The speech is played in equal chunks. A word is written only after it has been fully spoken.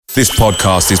This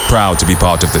podcast is proud to be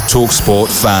part of the TalkSport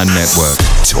Fan Network.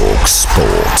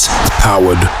 TalkSport.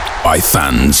 Powered by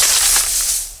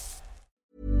fans.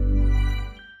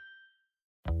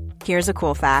 Here's a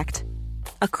cool fact.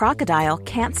 A crocodile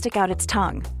can't stick out its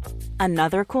tongue.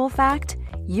 Another cool fact,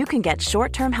 you can get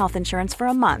short-term health insurance for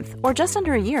a month or just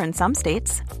under a year in some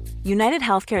states. United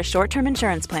Healthcare short-term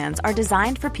insurance plans are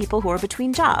designed for people who are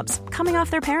between jobs, coming off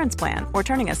their parents' plan, or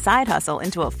turning a side hustle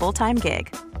into a full-time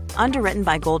gig. Underwritten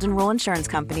by Golden Rule Insurance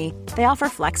Company, they offer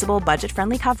flexible,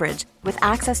 budget-friendly coverage with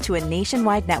access to a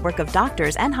nationwide network of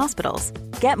doctors and hospitals.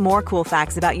 Get more cool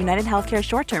facts about United Healthcare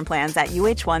short-term plans at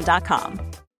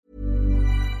uh1.com.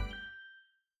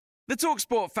 The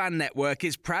TalkSport Fan Network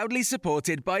is proudly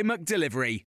supported by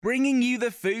McDelivery, bringing you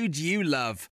the food you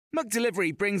love.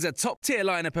 McDelivery brings a top-tier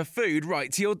lineup of food right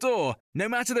to your door. No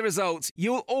matter the result,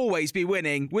 you'll always be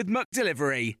winning with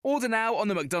McDelivery. Order now on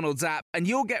the McDonald's app and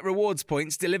you'll get rewards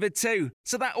points delivered too.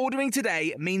 So that ordering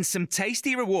today means some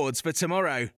tasty rewards for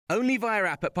tomorrow. Only via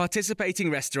app at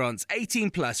participating restaurants.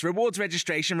 18 plus rewards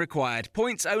registration required.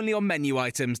 Points only on menu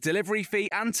items. Delivery fee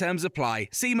and terms apply.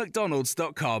 See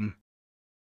mcdonalds.com.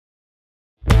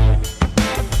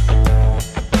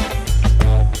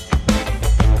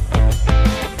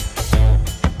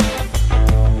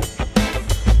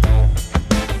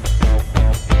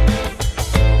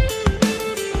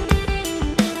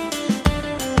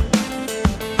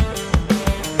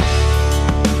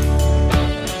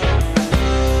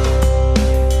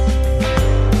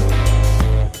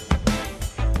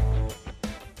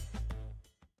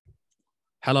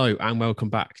 Hello and welcome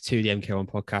back to the MK1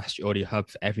 podcast, your audio hub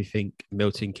for everything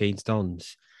Milton Keynes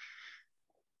Dons.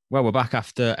 Well, we're back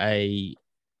after a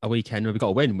weekend where we got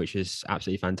a win, which is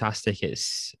absolutely fantastic.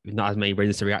 It's not as many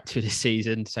wins to react to this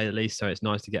season, to say the least, so it's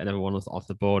nice to get another one off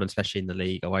the board, especially in the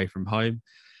league away from home.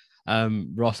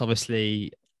 Ross,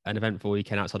 obviously an eventful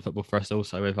weekend outside football for us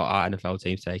also, with our NFL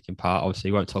teams taking part.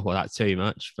 Obviously, we won't talk about that too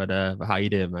much, but how you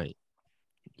doing, mate?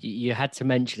 You had to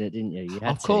mention it, didn't you?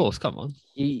 Of course, come on.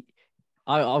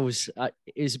 I was,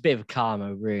 it was a bit of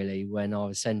karma, really, when I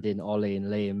was sending Ollie and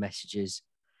Liam messages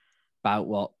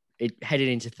about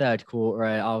heading into third quarter.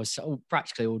 I was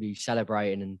practically already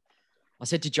celebrating. And I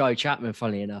said to Joe Chapman,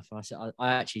 funnily enough,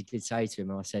 I actually did say to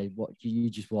him, I said, what do you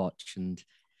just watch? And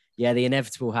yeah, the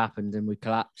inevitable happened and we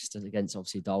collapsed against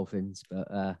obviously Dolphins. But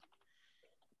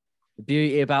the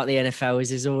beauty about the NFL is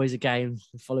there's always a game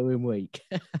the following week.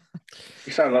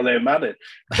 You sound like Liam Madden.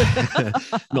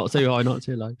 Not too high, not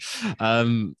too low.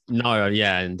 No,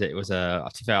 yeah, and it was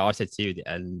to be fair, I said to you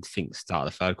and think start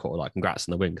of the third quarter, like congrats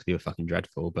on the win because we were fucking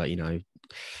dreadful. But you know,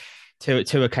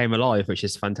 Tua came alive, which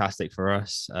is fantastic for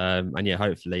us. And yeah,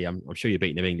 hopefully, I'm sure you're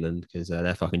beating New England because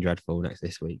they're fucking dreadful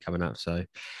this week coming up. So,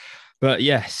 but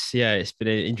yes, yeah, it's been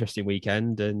an interesting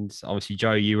weekend, and obviously,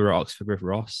 Joe, you were at Oxford with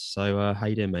Ross. So, how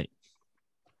you doing, mate?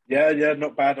 Yeah,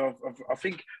 not bad. I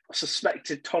think a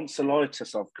suspected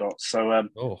tonsillitis I've got. So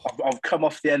I've come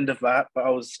off the end of that, but I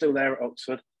was still there at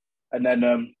Oxford. And then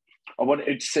I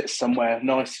wanted to sit somewhere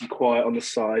nice and quiet on the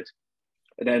side.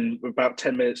 And then about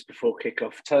 10 minutes before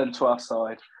kickoff, turned to our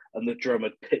side and the drum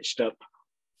had pitched up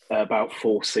about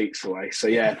 4 seats away. So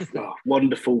yeah,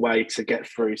 wonderful way to get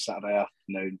through Saturday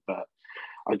afternoon. But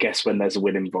I guess when there's a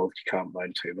win involved, you can't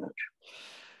blame too much.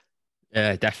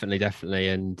 Yeah, definitely.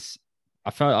 And I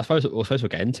suppose we'll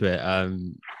get into it.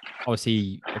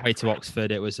 Obviously, away to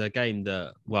Oxford, it was a game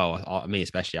that, well, me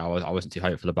especially, I wasn't too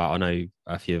hopeful about. I know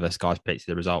a few of us guys picked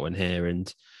the result in here,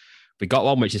 and we got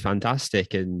one, which is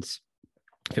fantastic. And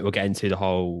I think we'll get into the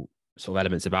whole sort of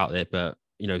elements about it. But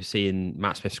you know, seeing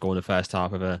Matt Smith score in the first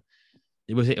half of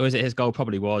was it his goal?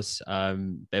 Probably was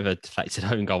bit of a deflected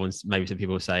own goal, and maybe some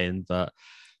people were saying, but.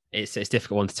 It's a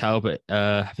difficult one to tell, but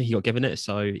I think he got given it,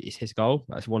 so it's his goal.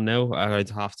 That's 1-0 going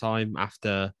to half time.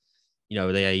 After, you know,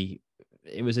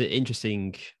 it was an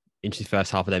interesting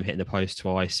first half of them hitting the post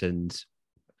twice, and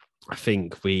I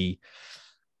think we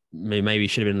maybe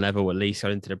should have been level at least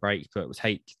going into the break, but it was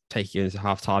taking into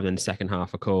half time. Then the second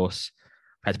half, of course,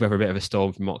 had to weather a bit of a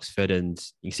storm from Oxford, and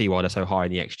you can see why they're so high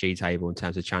in the XG table in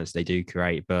terms of chances they do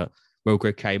create. But Will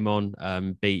Grigg came on,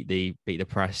 beat the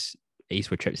press.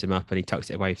 Eastwood trips him up and he tucks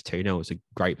it away for 2-0. It's a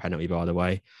great penalty, by the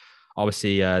way.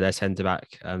 Obviously, their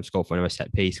centre-back scored for another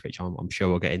set piece, which I'm sure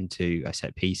we'll get into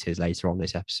set pieces later on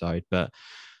this episode. But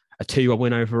a 2-1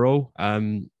 win overall.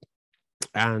 And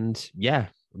yeah,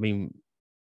 I mean,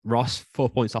 Ross, 4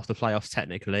 points off the playoffs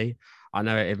technically. I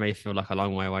know it may feel like a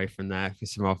long way away from there for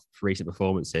some of recent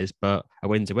performances, but a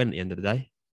win's a win at the end of the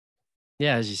day.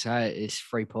 Yeah, as you say, it's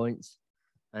 3 points.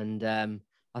 And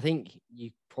I think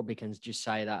you probably can just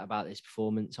say that about this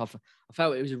performance. I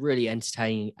felt it was a really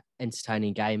entertaining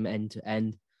game end to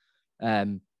end.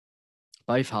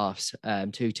 both halves.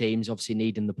 Two teams obviously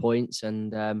needing the points,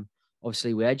 and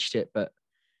obviously we edged it, but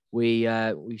we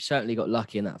certainly got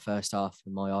lucky in that first half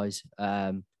in my eyes.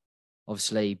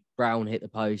 Obviously Brown hit the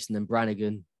post, and then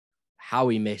Brannigan, how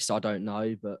he missed, I don't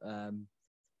know, but I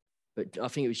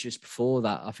think it was just before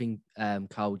that. I think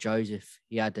Carl Joseph,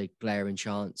 he had a glaring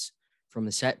chance from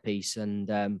the set piece, and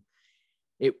from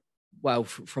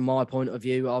my point of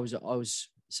view, I was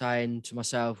saying to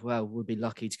myself, well, we'd be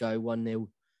lucky to go 1-0,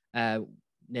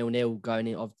 0-0 going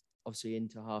in, obviously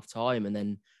into half time, and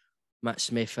then Matt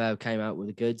Smith came out with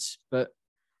the goods. But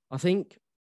I think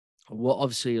what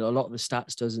obviously a lot of the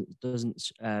stats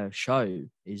doesn't show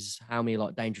is how many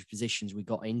like dangerous positions we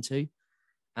got into,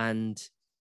 and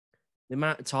the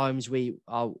amount of times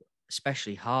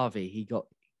especially Harvey, he got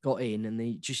in, and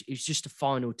it was just a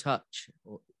final touch,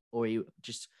 or he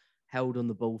just held on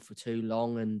the ball for too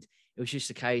long, and it was just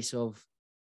a case of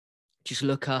just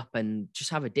look up and just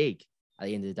have a dig at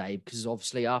the end of the day, because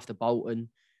obviously after Bolton,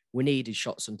 we needed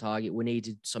shots on target, we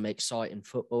needed some exciting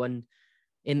football, and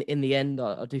in the end,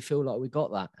 I do feel like we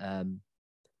got that.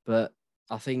 But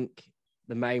I think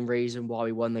the main reason why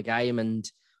we won the game, and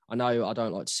I know I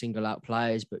don't like to single out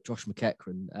players, but Josh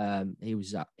McEachran, he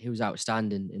was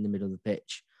outstanding in the middle of the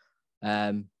pitch.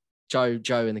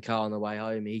 Joe in the car on the way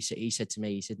home, he said to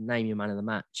me, he said, name your man of the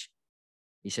match.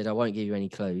 He said, I won't give you any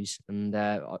clues. And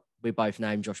we both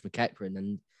named Josh McEachran.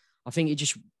 And I think it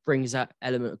just brings that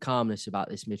element of calmness about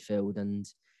this midfield. And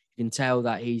you can tell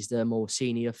that he's the more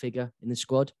senior figure in the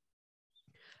squad.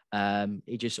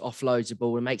 He just offloads the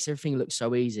ball and makes everything look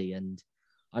so easy. And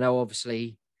I know,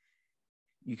 obviously,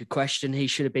 you could question he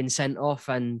should have been sent off.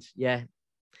 And, yeah,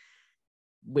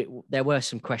 there were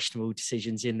some questionable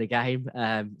decisions in the game,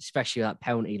 especially that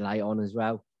penalty late on as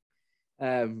well.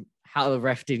 How the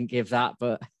ref didn't give that,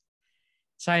 but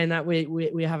saying that,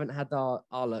 we haven't had our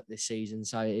luck this season,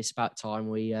 so it's about time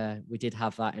we did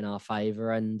have that in our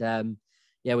favour. And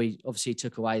we obviously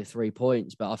took away the 3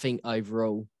 points, but I think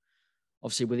overall,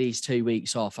 obviously with these 2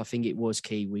 weeks off, I think it was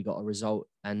key we got a result,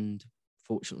 and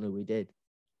fortunately we did.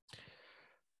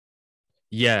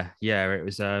 Yeah, it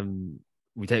was.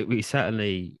 We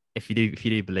certainly, if you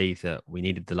do believe that we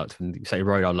needed the luck, say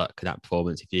rode our luck in that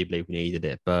performance, if you do believe we needed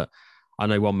it. But I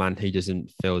know one man who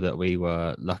doesn't feel that we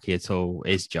were lucky at all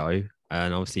is Joe.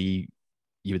 And obviously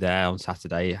you were there on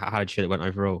Saturday. How did you feel it went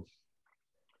overall?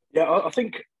 Yeah, I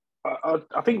think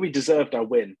we deserved our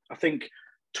win. I think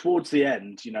towards the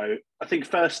end, I think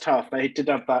first half they did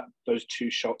have those 2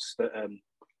 shots that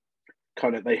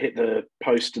they hit the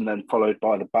post and then followed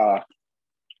by the bar.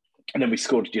 And then we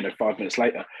scored, 5 minutes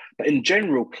later. But in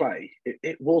general play,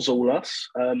 it was all us.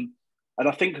 And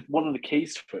I think one of the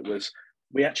keys to it was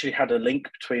we actually had a link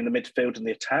between the midfield and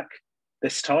the attack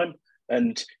this time.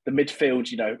 And the midfield,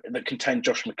 that contained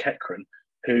Josh McEachran,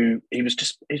 who he was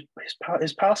just, his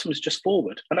passing was just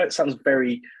forward. I know it sounds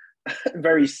very,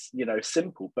 very,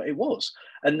 simple, but it was.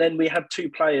 And then we had 2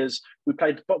 players, we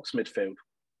played the box midfield,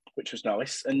 which was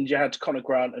nice. And you had Connor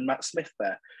Grant and Matt Smith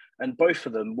there. And both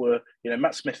of them were,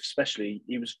 Matt Smith especially,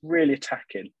 he was really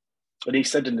attacking. And he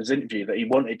said in his interview that he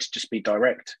wanted to just be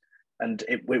direct. And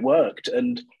it worked.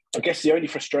 And I guess the only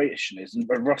frustration is, and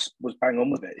Ross was bang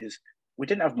on with it, is we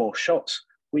didn't have more shots.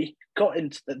 We got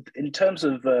into, in terms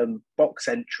of box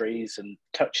entries and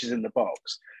touches in the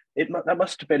box, that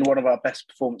must have been one of our best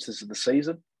performances of the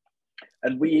season.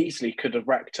 And we easily could have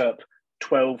racked up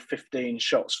 12, 15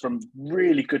 shots from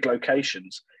really good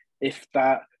locations, if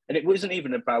that. And it wasn't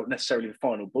even about necessarily the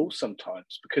final ball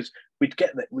sometimes, because we'd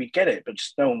get it, but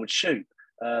just no one would shoot.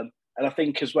 And I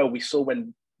think as well, we saw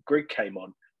when Grigg came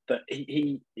on that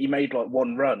he made like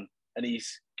one run and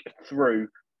he's through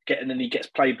and he gets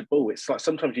played the ball. It's like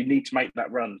sometimes you need to make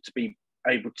that run to be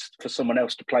able for someone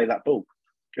else to play that ball.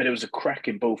 And it was a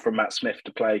cracking ball from Matt Smith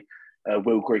to play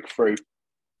Will Grigg through,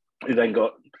 who then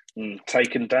got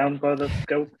taken down by the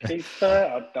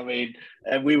goalkeeper. I mean,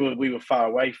 we were far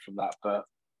away from that, but.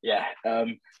 Yeah, I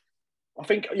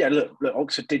think, look,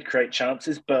 Oxford did create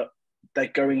chances, but they're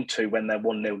going to when they're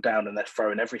 1-0 down and they're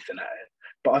throwing everything at it.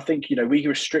 But I think, we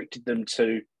restricted them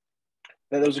to,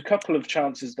 there was a couple of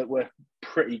chances that were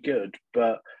pretty good,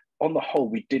 but on the whole,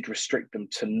 we did restrict them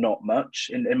to not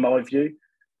much, in my view.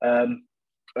 And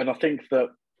I think that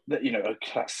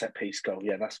that set piece goal,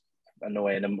 that's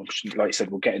annoying. And like you said,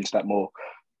 we'll get into that more.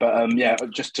 But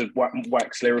just to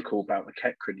wax lyrical about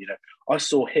McEachran, I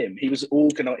saw him. He was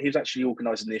actually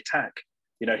organising the attack.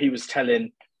 He was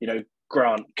telling,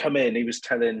 Grant, come in. He was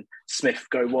telling Smith,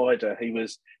 go wider. He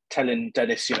was telling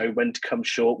Dennis, when to come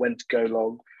short, when to go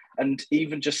long. And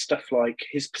even just stuff like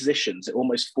his positions, it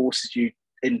almost forces you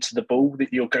into the ball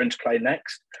that you're going to play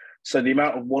next. So the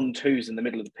amount of 1-2s in the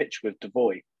middle of the pitch with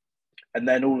Devoy, and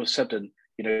then all of a sudden,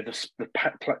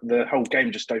 the whole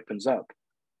game just opens up.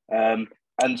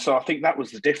 And so I think that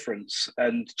was the difference.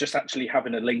 And just actually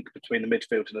having a link between the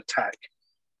midfield and attack.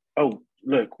 Oh,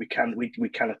 look, we can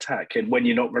attack. And when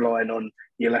you're not relying on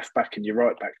your left back and your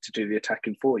right back to do the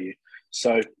attacking for you.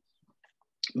 So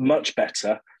much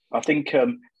better. I think,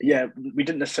 we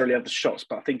didn't necessarily have the shots,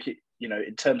 but I think,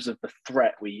 in terms of the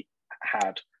threat we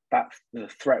had, the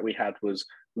threat we had was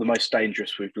the most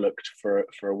dangerous we've looked for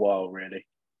a while, really.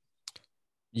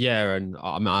 Yeah, and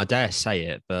I mean, I dare say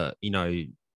it, but,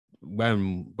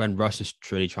 when Russ was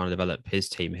truly trying to develop his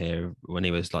team here, when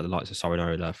he was like the likes of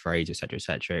Sorinola, Fraser,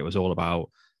 etc., it was all about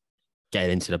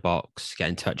getting into the box,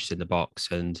 getting touches in the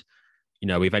box. And,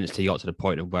 we eventually got to the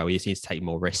point of where we just need to take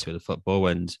more risks with the football.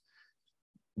 And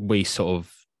we sort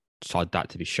of decided that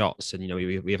to be shots. And,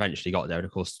 we eventually got there. And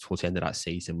of course, towards the end of that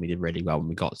season, we did really well when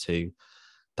we got to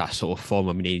that sort of form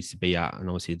when we needed to be at. And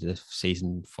obviously the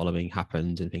season following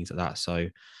happened and things like that. So,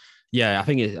 yeah, I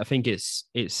think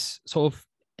it's sort of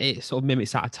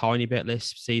mimics that a tiny bit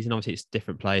this season. Obviously, it's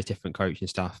different players, different coaching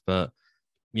staff, but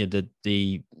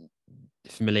the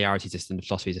familiarity system, the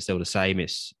philosophies are still the same.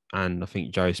 And I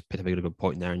think Joe's picked up a good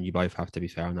point there, and you both have to be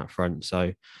fair on that front.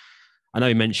 So I know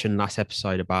you mentioned last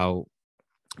episode about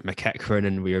McEachran,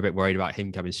 and we were a bit worried about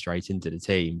him coming straight into the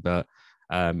team, but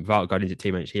without going into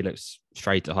team match, he looks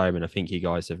straight at home, and I think you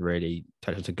guys have really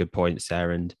touched on some good points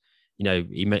there. And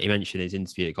he mentioned in his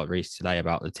interview that got released today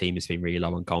about the team has been really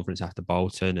low on confidence after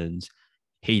Bolton, and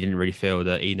he didn't really feel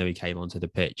that, even though he came onto the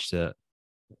pitch, that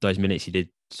those minutes he did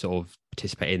sort of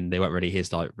participate in, they weren't really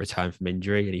his return from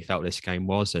injury, and he felt this game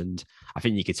was. And I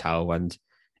think you could tell, and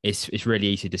it's really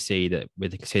easy to see that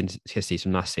with the consistencies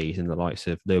from last season, the likes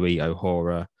of Louis,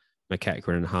 O'Hara,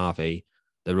 McEachran, and Harvey,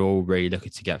 they're all really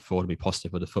looking to get forward and be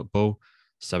positive with the football.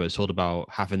 So it's all about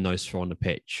having those four on the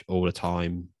pitch all the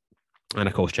time. And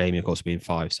of course, Jamie, being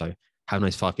 5. So having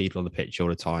those 5 people on the pitch all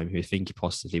the time who are thinking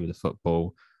positively with the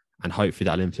football, and hopefully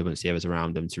that'll influence the others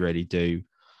around them to really do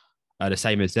the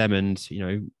same as them. And,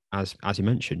 as you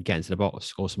mentioned, get into the box,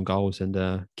 score some goals, and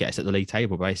get us at the league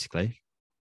table, basically.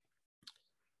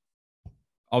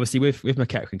 Obviously, with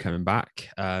McEachran coming back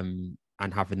and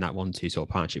having that 1-2 sort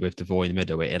of partnership with Devoy in the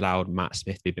middle, it allowed Matt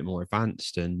Smith to be a bit more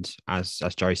advanced. And as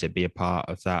Joe said, be a part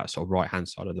of that sort of right-hand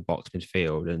side of the box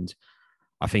midfield. And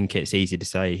I think it's easy to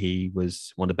say he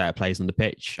was one of the better players on the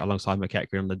pitch alongside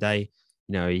McEachran on the day.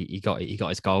 He got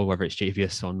his goal, whether it's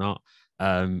dubious or not,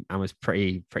 and was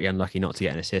pretty unlucky not to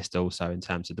get an assist also in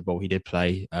terms of the ball he did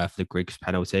play for the Griggs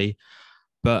penalty.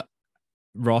 But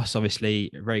Ross,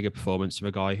 obviously, a very good performance from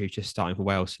a guy who's just starting for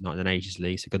Wales tonight in the Nations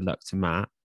League. So good luck to Matt.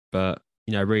 But,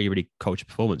 really, really culture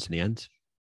performance in the end.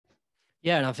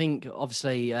 Yeah, and I think,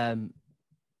 obviously,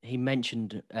 he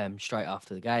mentioned straight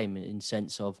after the game in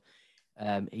sense of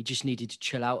he just needed to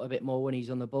chill out a bit more when he's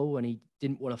on the ball, and he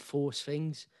didn't want to force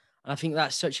things. And I think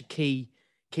that's such a key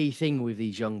thing with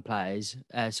these young players.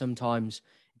 Sometimes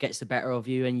it gets the better of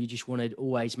you, and you just want to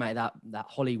always make that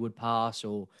Hollywood pass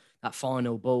or that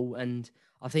final ball. And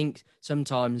I think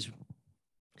sometimes,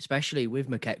 especially with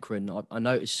McEachran, I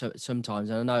notice sometimes,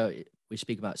 and I know we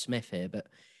speak about Smith here, but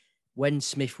when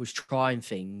Smith was trying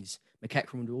things,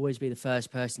 McEachran would always be the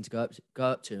first person to go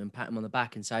up to him and pat him on the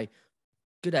back and say,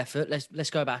 "Good effort. Let's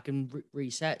go back and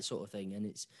reset," sort of thing. And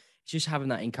it's just having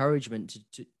that encouragement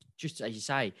to just, as you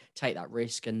say, take that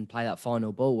risk and play that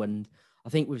final ball. And I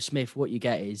think with Smith, what you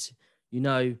get is,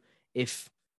 if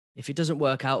it doesn't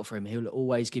work out for him, he'll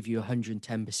always give you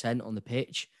 110% on the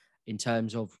pitch in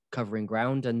terms of covering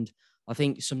ground. And I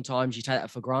think sometimes you take that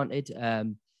for granted,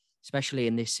 especially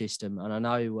in this system. And I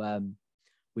know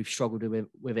we've struggled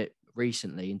with it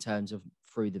recently in terms of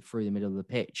through the middle of the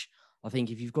pitch. I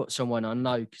think if you've got someone, I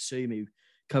know Kasumi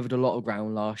covered a lot of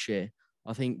ground last year.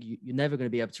 I think you're never going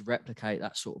to be able to replicate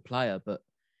that sort of player. But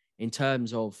in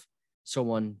terms of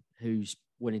someone who's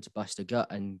willing to bust a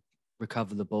gut and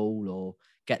recover the ball or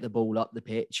get the ball up the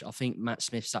pitch, I think Matt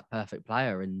Smith's that perfect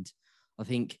player. And I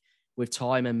think with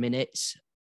time and minutes,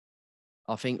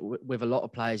 I think with a lot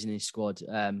of players in his squad,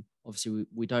 obviously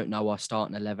we don't know our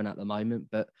starting 11 at the moment,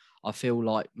 but I feel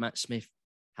like Matt Smith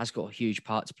has got a huge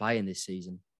part to play in this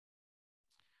season.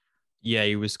 Yeah,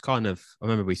 he was I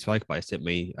remember we spoke about this, didn't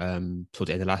we, towards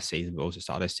the end of last season, but also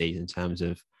started this season in terms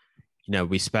of,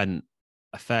 we spent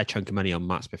a fair chunk of money on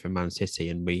Matt Smith and Man City,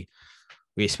 and we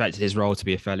expected his role to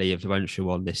be a fairly influential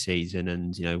one this season.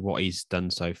 And, what he's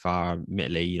done so far,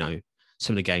 admittedly,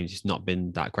 some of the games it's not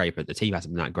been that great, but the team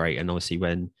hasn't been that great. And obviously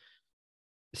when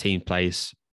the team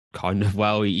plays kind of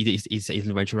well, he's an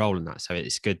influential role in that. So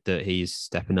it's good that he's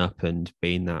stepping up and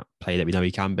being that player that we know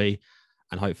he can be.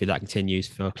 and hopefully that continues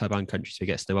for club and country to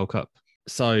get to the World Cup.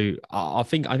 So I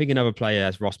think another player,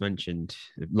 as Ross mentioned,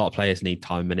 a lot of players need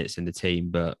time and minutes in the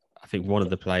team, but I think one of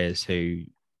the players who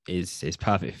is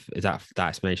perfect is that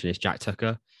explanation is Jack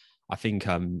Tucker. I think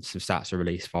some stats are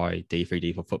released by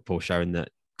D3D4 Football showing that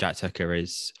Jack Tucker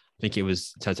is, I think it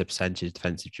was in terms of percentage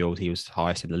defensive duels, he was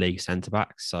highest in the league centre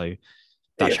back. So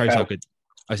that shows how good.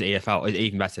 As EFL,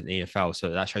 even better than EFL.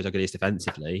 So that shows how good he is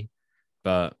defensively.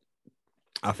 But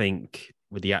I think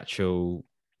with the actual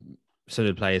sort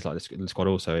of players like the squad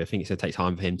also, I think it's going to take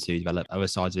time for him to develop other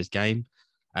sides of his game,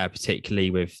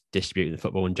 particularly with distributing the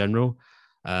football in general.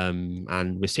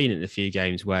 And we've seen it in a few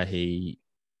games where I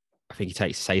think he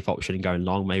takes a safe option and going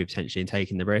long, maybe potentially and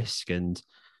taking the risk. And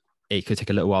it could take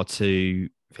a little while for him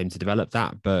to develop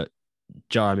that. But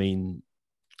Joe, I mean,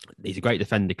 he's a great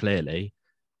defender, clearly.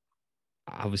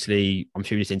 Obviously, I'm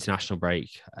sure this international break,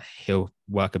 he'll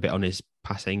work a bit on his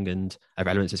passing and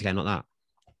other elements of a game like that.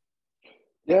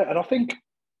 Yeah, and I think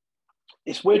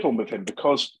it's a weird one with him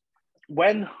because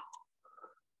when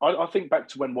I think back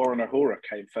to when Warren O'Hora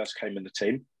first came in the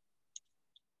team,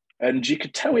 and you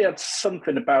could tell he had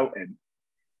something about him.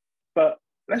 But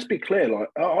let's be clear, like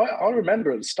I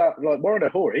remember at the start, like Warren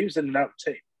O'Hora, he was in and out of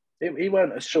the team. He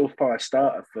weren't a surefire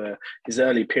starter for his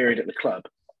early period at the club,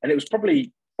 and it was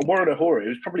probably Warren O'Hora. It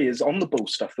was probably his on-the-ball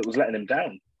stuff that was letting him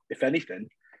down, if anything,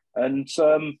 and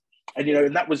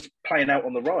that was playing out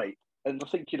on the right. And I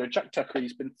think Jack Tucker,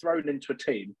 he's been thrown into a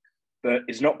team that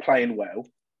is not playing well,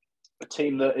 a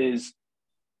team that is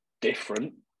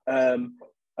different, and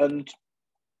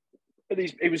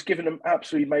he was given an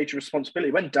absolutely major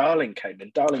responsibility. When Darling came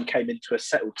into a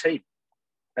settled team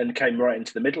and came right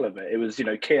into the middle of it. It was,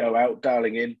 Keogh out,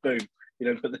 Darling in, boom,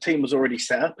 but the team was already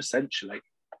set up essentially.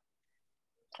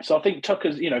 So I think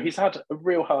Tucker's, he's had a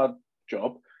real hard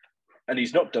job and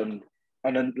he's not done,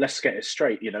 and then let's get it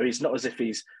straight, he's not as if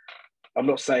I'm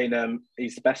not saying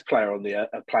he's the best player on the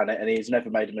planet and he's never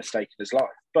made a mistake in his life,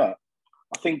 but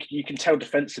I think you can tell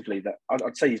defensively that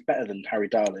I'd say he's better than Harry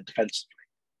Darling defensively.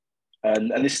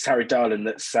 And this is Harry Darling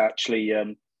that's actually,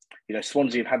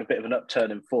 Swansea have had a bit of an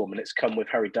upturn in form and it's come with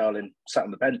Harry Darling sat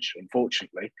on the bench,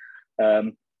 unfortunately.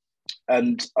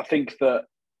 And I think that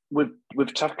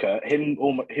with Tucker, him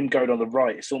going on the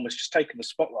right, it's almost just taken the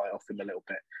spotlight off him a little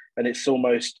bit. And it's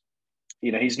almost,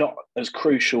 he's not as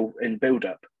crucial in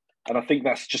build-up. And I think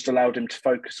that's just allowed him to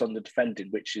focus on the defending,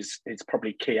 which is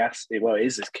probably key asset. Well, it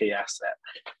is his key asset.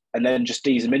 And then just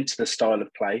ease him into the style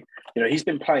of play. He's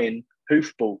been playing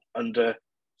hoofball under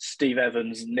Steve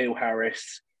Evans, Neil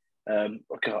Harris.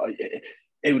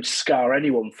 It would scar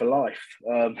anyone for life.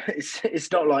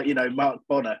 It's not like Mark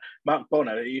Bonner. Mark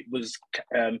Bonner was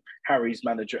Harry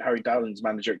Darling's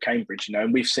manager at Cambridge.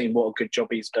 And we've seen what a good job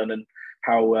he's done and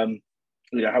how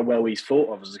how well he's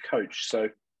thought of as a coach. So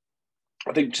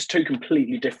I think just two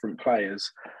completely different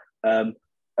players, and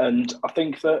I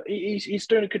think that he's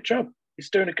doing a good job. He's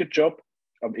doing a good job.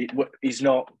 He's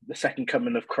not the second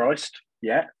coming of Christ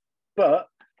yet, but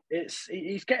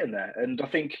he's getting there. And I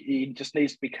think he just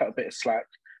needs to be cut a bit of slack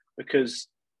because,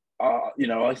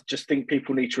 I just think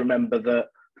people need to remember that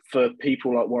for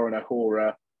people like Warren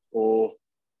O'Hora or,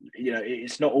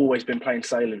 it's not always been plain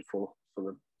sailing for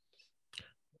them.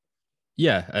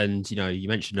 Yeah, and you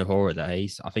mentioned O'Hora there.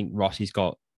 I think Tucker's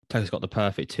got the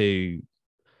perfect two,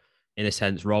 in a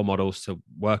sense, role models to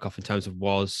work off in terms of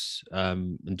Woz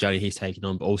and journey he's taken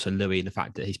on, but also Louis and the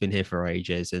fact that he's been here for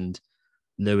ages. And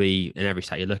Louis, in every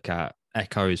stat you look at,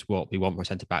 echoes what we want from a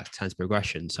centre back in terms of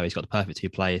progression. So he's got the perfect two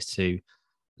players to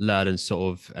learn and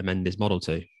sort of amend his model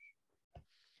to.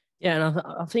 Yeah, and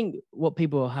I think what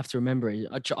people have to remember is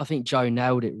I think Joe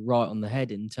nailed it right on the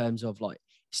head in terms of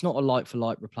it's not a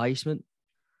like-for-like replacement.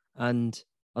 And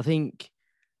I think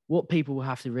what people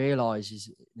have to realise is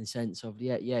in the sense of,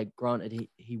 granted,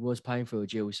 he was playing for a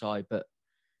dual side, but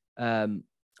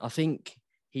I think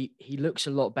he looks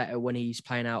a lot better when he's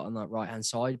playing out on that right-hand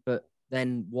side, but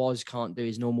then Woz can't do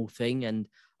his normal thing. And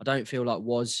I don't feel like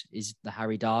Woz is the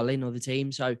Harry Darling of the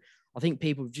team. So I think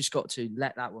people have just got to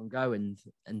let that one go and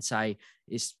say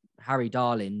it's Harry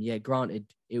Darling. Yeah, granted,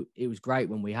 it was great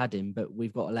when we had him, but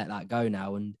we've got to let that go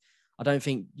now. And I don't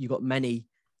think you've got many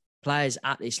players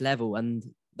at this level, and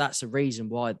that's the reason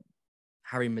why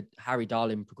Harry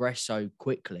Darling progressed so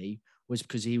quickly, was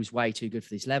because he was way too good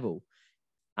for this level.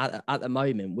 At the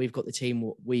moment, we've got the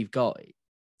team we've got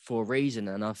for a reason,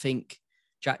 and I think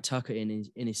Jack Tucker in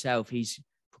himself, he's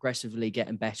progressively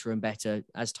getting better and better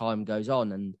as time goes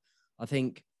on, and I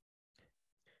think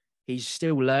he's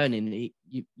still learning.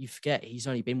 You forget he's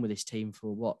only been with this team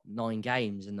for 9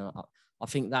 games, and I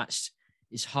think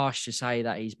it's harsh to say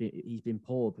that he's been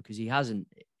poor because he hasn't.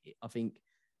 I think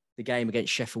the game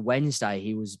against Sheffield Wednesday,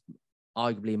 he was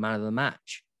arguably man of the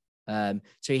match.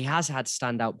 So he has had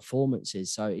standout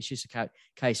performances. So it's just a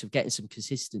case of getting some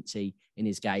consistency in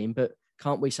his game. But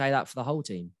can't we say that for the whole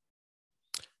team?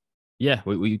 Yeah,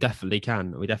 we definitely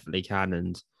can. We definitely can.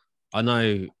 And I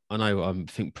know. I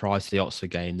think prior to the Oxford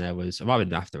game, there was, rather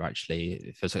than after actually,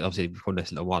 it feels like obviously recording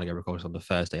this a little while ago, recorded on the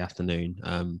Thursday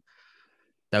afternoon.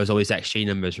 There was all these XG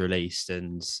numbers released,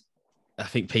 and I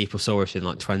think people saw us in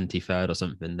like 23rd or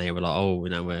something. They were like, "Oh,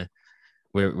 we're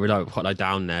like quite low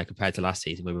down there compared to last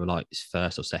season. We were like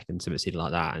first or second, something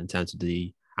like that, in terms of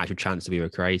the actual chance that we were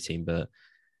creating." But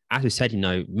as we said,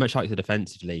 much like the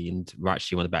defensively, and we're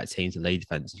actually one of the better teams to lead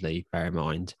defensively. Bear in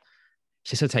mind,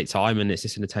 it's just going to take time, and it's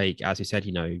just going to take, as we said,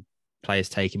 players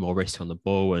taking more risk on the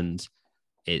ball, and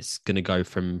it's going to go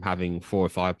from having 4 or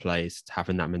 5 players to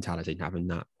having that mentality and having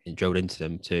that drilled into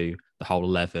them to the whole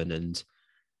 11. And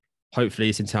hopefully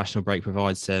this international break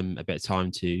provides them a bit of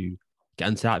time to get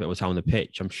into that, a bit more time on the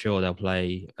pitch. I'm sure they'll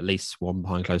play at least one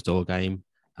behind closed door game.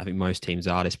 I think most teams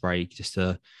are this break, just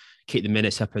to keep the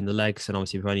minutes up in the legs. And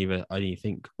obviously, if only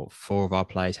think 4 of our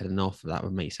players heading off, that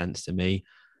would make sense to me.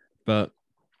 But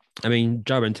I mean,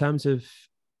 Joe, in terms of,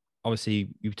 obviously,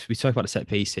 we spoke about the set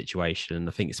piece situation.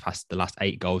 I think it's past the last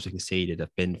 8 goals we conceded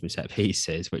have been from set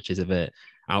pieces, which is a bit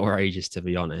outrageous, to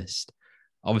be honest.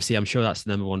 Obviously, I'm sure that's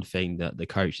the number one thing that the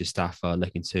coaches, staff are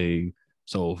looking to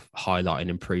sort of highlight and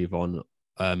improve on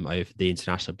over the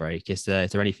international break. Is there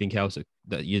anything else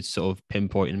that you'd sort of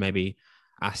pinpoint and maybe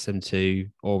ask them to,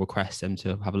 or request them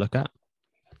to have a look at?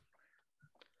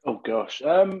 Oh gosh,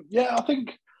 yeah, I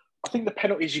think the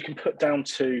penalties you can put down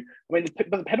to. I mean,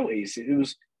 the penalties, it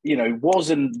was,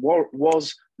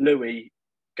 was Louis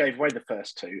gave away the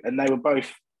first 2, and they were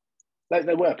both,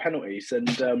 they were penalties. And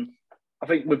I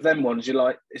think with them ones,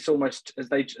 it's almost as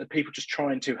people just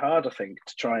trying too hard. I think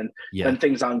to try and when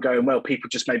things aren't going well, people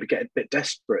just maybe get a bit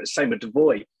desperate. Same with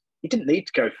Devoy. He didn't need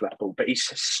to go for that ball, but he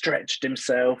stretched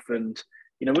himself, and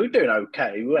we were doing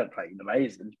okay. We weren't playing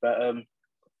amazing, but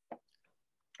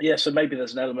so maybe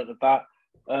there's an element of that.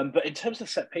 But in terms of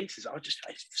set pieces,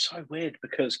 it's so weird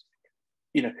because,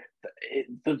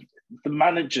 the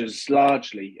managers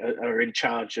largely are in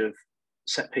charge of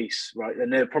set piece, right?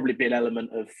 And there'll probably be an element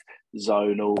of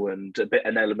zonal and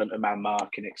an element of man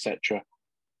marking, etc.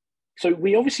 So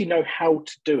we obviously know how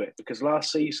to do it, because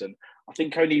last season, I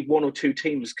think only 1 or 2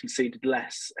 teams conceded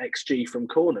less XG from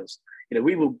corners.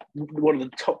 We were one of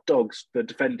the top dogs for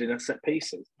defending our set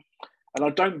pieces. And I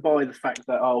don't buy the fact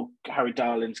that, Harry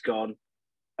Darling's gone,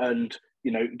 and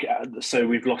so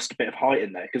we've lost a bit of height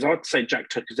in there, because I'd say Jack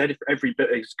Tucker's every bit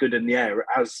as good in the air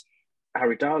as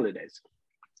Harry Darling is.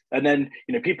 And then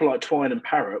people like Twine and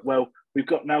Parrott. Well, we've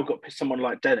now got someone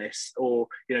like Dennis, or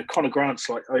Conor Grant's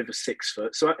like over 6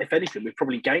 foot. So if anything, we've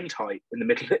probably gained height in the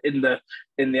middle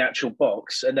in the actual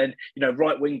box. And then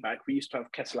right wing back, we used to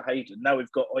have Kessler Hayden. Now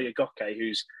we've got Oyegoke,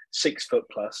 who's 6 foot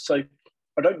plus. So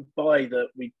I don't buy that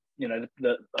the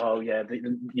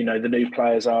new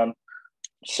players aren't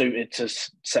suited to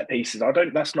set pieces.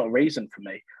 That's not a reason for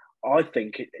me. I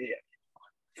think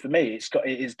for me,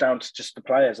 it is down to just the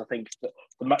players. I think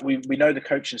that we know the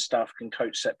coaching staff can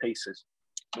coach set pieces.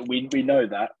 We know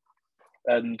that,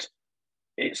 and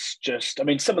it's just, I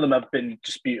mean, some of them have been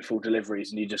just beautiful deliveries,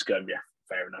 and you just go, yeah,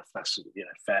 fair enough. That's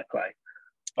fair play.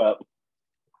 But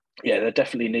yeah, there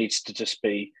definitely needs to just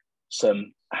be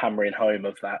some hammering home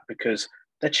of that, because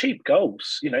they're cheap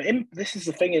goals. This is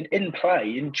the thing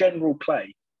in general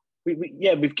play.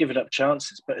 We've given up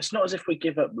chances, but it's not as if we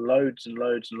give up loads and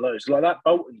loads and loads. Like that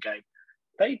Bolton game,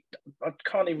 I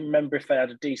can't even remember if they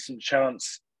had a decent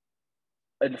chance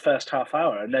in the first half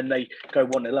hour, and then they go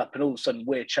 1-0 up, and all of a sudden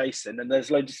we're chasing, and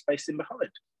there's loads of space in behind.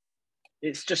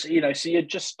 It's just, so you're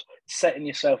just setting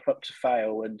yourself up to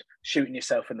fail and shooting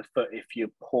yourself in the foot if you're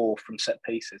poor from set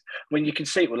pieces. When you can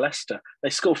see it with Leicester,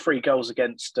 they score 3 goals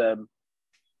against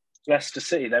Leicester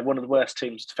City. They're one of the worst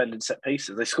teams defending set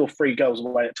pieces. They score 3 goals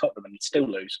away at Tottenham and still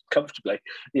lose comfortably.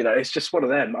 It's just one of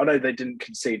them. I know they didn't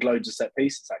concede loads of set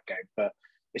pieces that game, but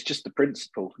it's just the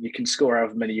principle. You can score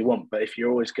however many you want, but if you're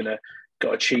always got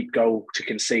a cheap goal to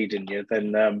concede in you,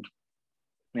 then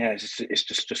it's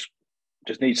just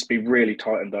needs to be really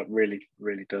tightened up. Really,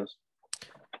 really does.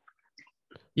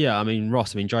 Yeah, I mean,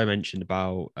 Ross, Joe mentioned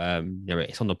about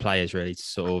it's on the players really to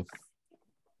sort of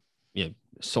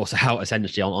sort it out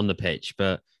essentially on the pitch.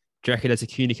 But do you reckon there's a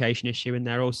communication issue in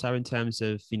there also, in terms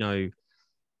of,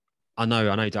 I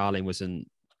know Darling wasn't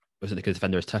a good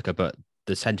defender as Tucker, but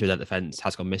the centre of that defence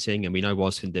has gone missing, and we know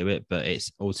Woz can do it, but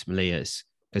it's ultimately going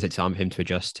to take time for him to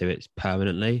adjust to it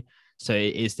permanently. So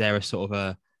is there a sort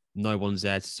of no one's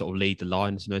there to sort of lead the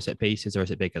line to no set pieces, or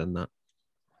is it bigger than that?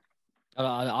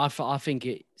 I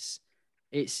think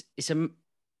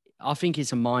I think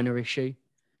it's a minor issue,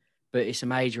 but it's a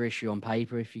major issue on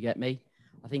paper, if you get me.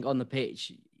 I think on the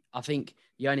pitch, I think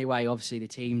the only way, obviously, the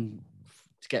team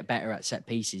to get better at set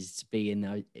pieces is to be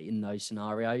in those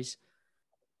scenarios.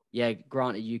 Yeah,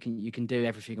 granted, you can do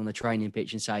everything on the training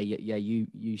pitch and say, yeah,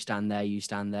 you stand there, you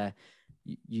zone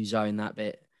that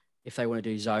bit. If they want to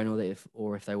do zone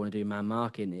or if they want to do man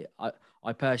marking,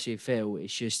 I personally feel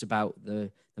it's just about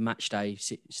the match day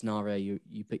scenario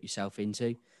you put yourself into,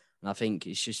 and I think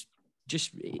it's just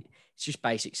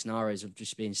basic scenarios of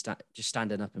just being just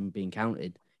standing up and being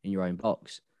counted in your own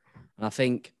box, and I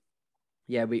think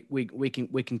yeah we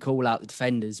can call out the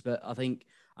defenders, but I think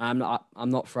I'm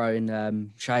not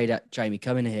throwing shade at Jamie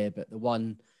Cumming here, but the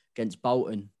one against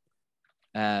Bolton.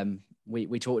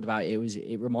 We talked about it.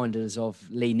 It reminded us of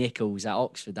Lee Nichols at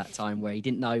Oxford that time, where he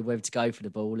didn't know whether to go for the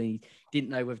ball and he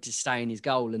didn't know whether to stay in his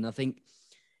goal. And I think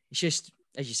it's just,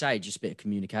 as you say, just a bit of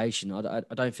communication. I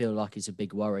don't feel like it's a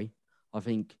big worry. I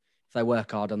think if they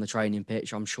work hard on the training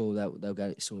pitch, I'm sure they'll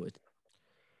get it sorted.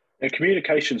 Yeah,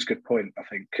 communication's a good point, I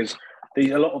think, because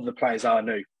a lot of the players are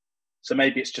new, so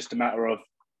maybe it's just a matter of,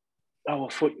 oh,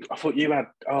 I thought you had.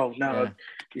 Oh no,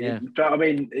 yeah. But I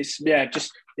mean, it's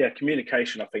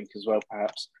communication. I think as well,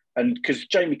 perhaps, and because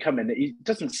Jamie Cumming, he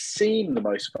doesn't seem the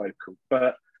most vocal,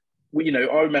 but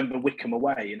I remember Wickham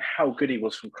away and how good he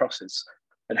was from crosses,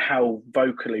 and how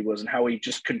vocal he was, and how he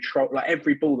just controlled like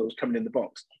every ball that was coming in the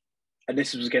box. And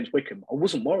this was against Wickham. I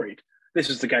wasn't worried. This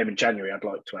was the game in January, I'd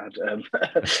like to add,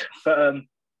 but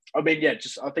I mean,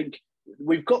 I think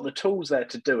we've got the tools there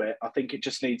to do it. I think it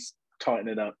just needs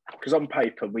tightening up, because on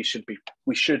paper we shouldn't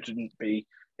be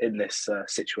in this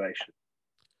situation.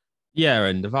 Yeah,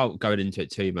 and without going into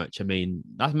it too much, I mean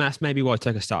that's maybe why I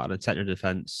took a start on the central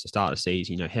defence, the start of the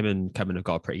season. Him and Cumming have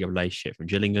got a pretty good relationship from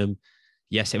Gillingham.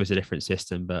 Yes, it was a different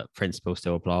system, but principle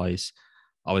still applies.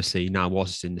 Obviously, now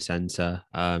was in the centre.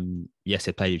 Yes,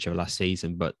 they played each other last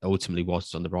season, but ultimately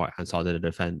was on the right hand side of the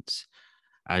defence,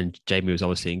 and Jamie was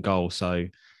obviously in goal. So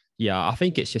yeah, I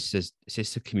think it's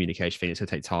just a communication thing. It's going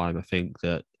to take time. I think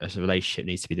that a relationship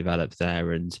needs to be developed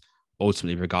there. And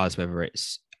ultimately, regardless whether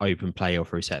it's open play or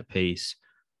through set piece,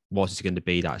 what is going to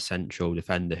be that central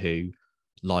defender who,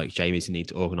 like Jamie's, going to need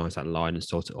to organise that line and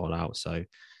sort it all out. So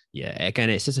yeah, again,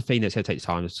 it's just a thing that's going to take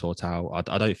time to sort out.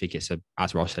 I don't think it's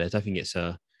as Ross said, I don't think it's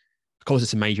of course,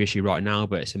 it's a major issue right now,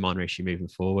 but it's a minor issue moving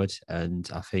forward. And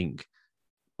I think,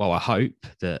 I hope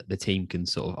that the team can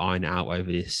sort of iron it out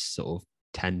over this sort of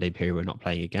 10-day period we're not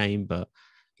playing a game, but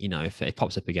if it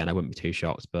pops up again, I wouldn't be too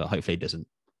shocked, but hopefully it doesn't.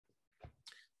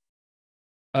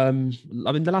 I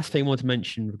mean, the last thing I want to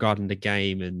mention regarding the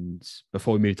game, and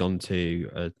before we moved on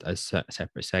to a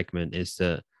separate segment, is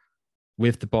that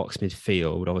with the box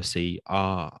midfield, obviously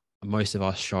most of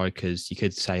our strikers, you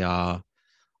could say, are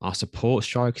support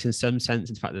strikers in some sense.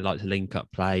 In fact, they like to link up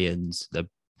play, and they're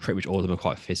pretty much all of them are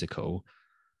quite physical.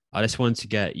 I just wanted to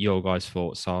get your guys'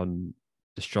 thoughts on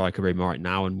the striker room right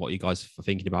now and what you guys are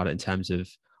thinking about it in terms of,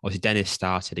 obviously Dennis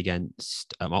started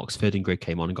against Oxford and Grigg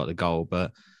came on and got the goal,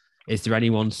 but is there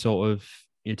anyone sort of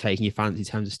taking your fancy in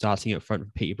terms of starting up front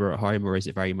for Peterborough at home, or is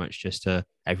it very much just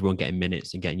everyone getting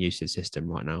minutes and getting used to the system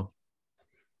right now?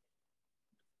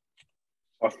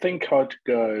 I think I'd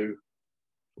go,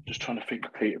 just trying to think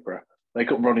of Peterborough. They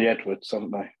got Ronnie Edwards,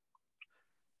 haven't they?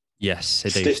 Yes,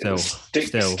 they do.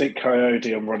 Stick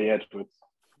Coyote on Ronnie Edwards.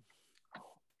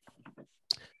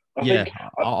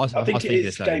 I think it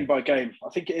is game by game. I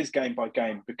think it is game by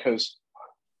game because,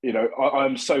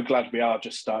 I'm so glad we are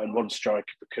just starting one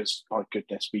striker because, my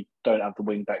goodness, we don't have the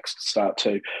wing backs to start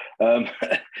two. But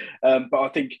I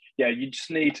think, you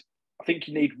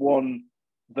need one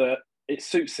that it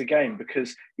suits the game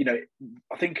because,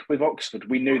 I think with Oxford,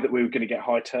 we knew that we were going to get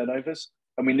high turnovers.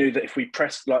 And we knew that if we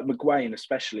pressed, like McGuane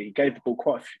especially, he gave away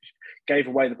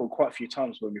the ball quite a few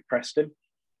times when we pressed him.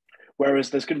 Whereas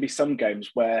there's going to be some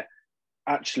games where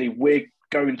actually we're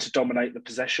going to dominate the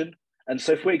possession. And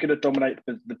so if we're going to dominate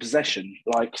the possession,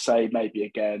 like say maybe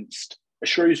against a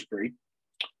Shrewsbury,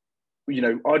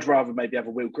 I'd rather maybe have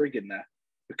a Will Grigg in there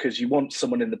because you want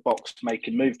someone in the box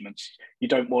making movements.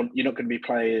 You're not going to be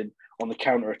playing on the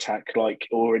counter attack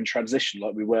or in transition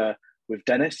like we were with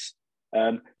Dennis.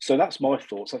 So that's my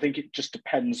thoughts. I think it just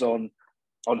depends on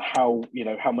how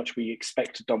much we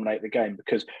expect to dominate the game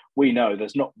because we know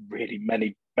there's not really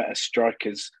many better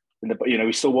strikers in the.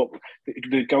 We saw what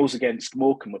the goals against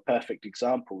Morecambe were perfect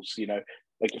examples.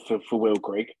 Like for Will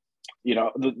Grigg,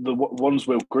 the ones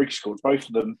Will Grigg scored, both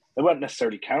of them, they weren't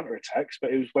necessarily counter attacks,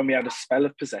 but it was when we had a spell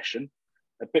of possession,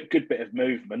 good bit of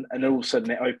movement, and all of a sudden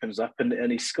it opens up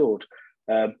and he scored.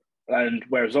 And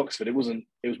whereas Oxford, it wasn't.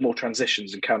 It was more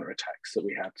transitions and counter attacks that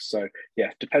we had. So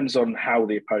yeah, depends on how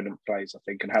the opponent plays, I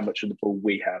think, and how much of the ball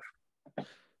we have. I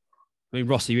mean,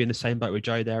 Ross, are you in the same boat with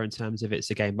Joe there in terms of it's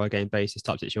a game by game basis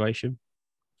type situation?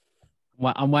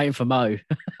 I'm waiting for Mo.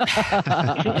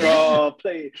 Oh,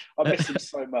 please! I miss him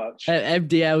so much.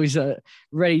 MDL's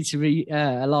ready to be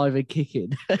alive and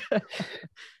kicking.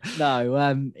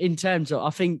 No, in terms of,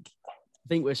 I think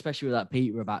we're especially with that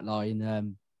Peterborough back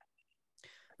line.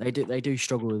 They do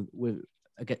struggle with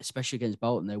especially against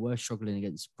Bolton. They were struggling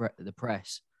against the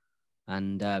press,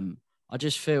 and I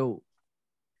just feel,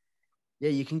 yeah,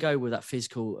 you can go with that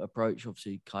physical approach,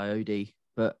 obviously Coyote,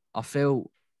 but I feel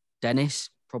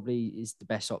Dennis probably is the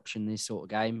best option in this sort of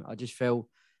game. I just feel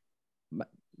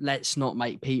let's not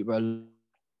make Peterborough.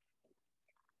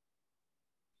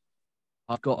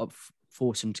 I've got to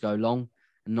force him to go long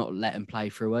and not let him play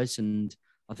through us. And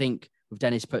I think with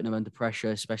Dennis putting him under pressure,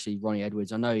 especially Ronnie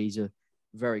Edwards, I know he's a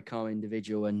very calm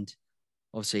individual and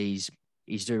obviously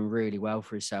he's doing really well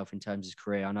for himself in terms of his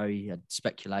career. I know he had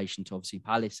speculation to obviously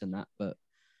Palace and that, but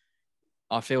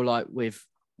I feel like with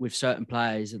certain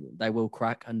players, they will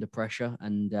crack under pressure.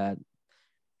 And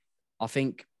I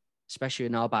think, especially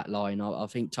in our back line, I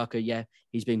think Tucker, yeah,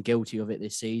 he's been guilty of it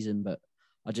this season, but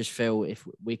I just feel if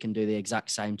we can do the exact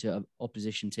same to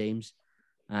opposition teams,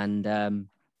 and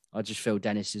I just feel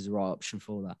Dennis is the right option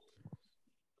for that.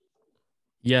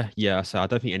 Yeah. So I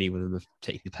don't think any of them are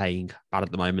particularly playing bad at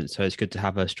the moment. So it's good to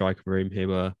have a striker room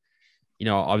who are,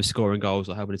 I was scoring goals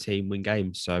or helping a team win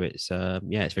games. So it's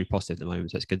it's very positive at the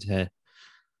moment. So it's good to hear.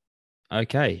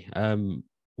 Okay,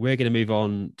 we're going to move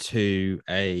on to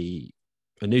a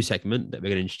new segment that we're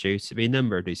going to introduce. There'll be a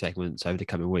number of new segments over the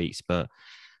coming weeks, but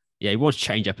yeah, we want to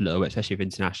change up a little bit, especially with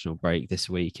international break this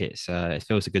week. It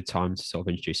feels a good time to sort of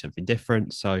introduce something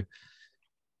different. So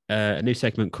a new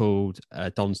segment called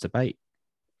Don's Debate.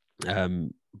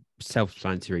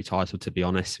 Self-explanatory title, to be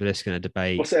honest. We're just going to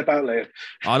debate. What's it about, Liam?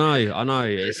 I know.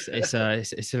 It's a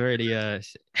really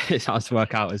it's hard to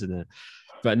work out, isn't it?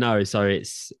 But no, so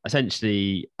it's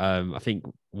essentially, I think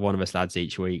one of us lads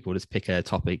each week will just pick a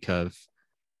topic of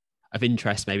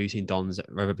interest, maybe between Dons,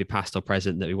 whether it be past or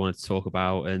present, that we wanted to talk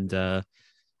about. And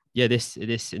this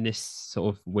in this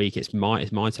sort of week, it's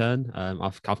my turn.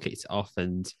 I've kicked it off,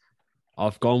 and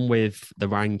I've gone with the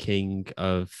ranking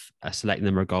of a select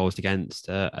number of goals against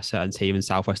a certain team in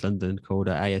Southwest London called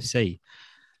AFC.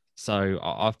 So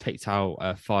I've picked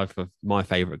out 5 of my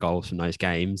favourite goals from those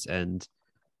games, and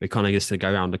we're kind of just going to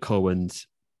go around the call and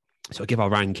sort of give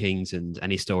our rankings and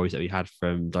any stories that we had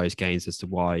from those games as to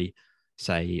why,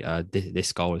 say,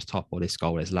 this goal is top or this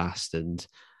goal is last. And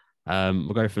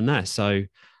we'll go from there. So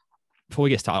before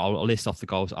we get started, I'll list off the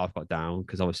goals that I've got down,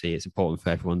 because obviously it's important for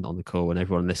everyone on the call and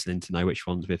everyone listening to know which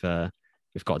ones we've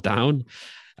got down.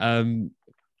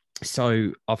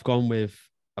 So I've gone with,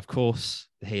 of course,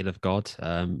 the heel of God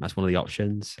as one of the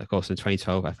options. Of course, in the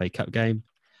 2012 FA Cup game.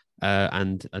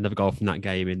 And another goal from that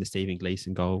game in the Stephen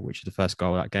Gleeson goal, which is the first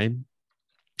goal of that game.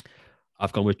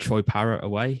 I've gone with Troy Parrott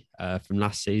away from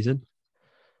last season.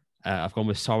 I've gone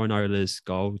with Soranola's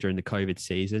goal during the COVID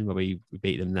season where we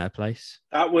beat them in their place.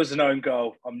 That was an own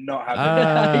goal. I'm not having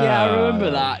that. Yeah, I remember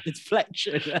that. The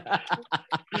deflection.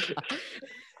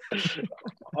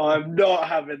 I'm not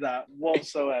having that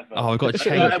whatsoever. Oh, I've got to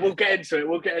change. We'll get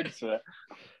into it.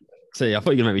 See, I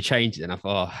thought you were going to make me change it, and I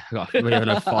thought, we have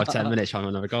another 5-10 minutes trying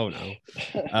another goal now.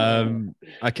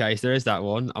 Okay, so there is that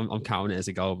one. I'm counting it as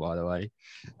a goal, by the way.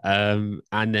 And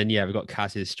then, we've got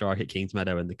Kaz's strike at Kings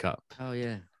Meadow in the Cup. Oh,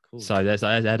 yeah. Cool. So there's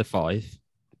the 5.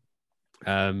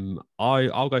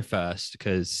 I'll go first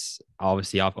because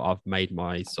obviously I've made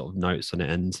my sort of notes on it,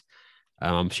 and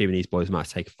I'm assuming these boys might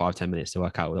take 5-10 minutes to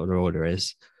work out what their order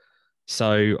is.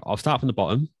 So I'll start from the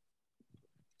bottom.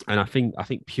 And I think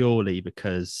purely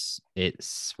because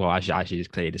it's, well, actually it's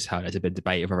clearly just how there's a bit of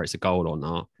debate whether it's a goal or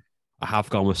not. I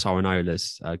have gone with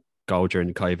Soranola's goal during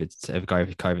the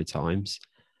COVID times.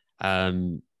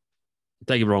 Don't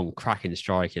get me wrong, cracking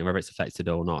striking, whether it's affected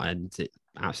or not, and it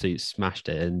absolutely smashed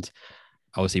it. And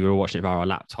obviously we were watching it via our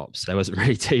laptops, so there wasn't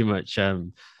really too much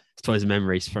toys and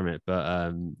memories from it. But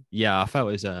I felt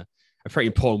it was a pretty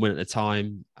important win at the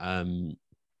time. I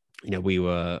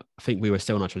think we were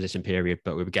still in our transition period,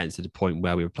 but we were getting to the point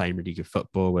where we were playing really good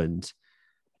football, and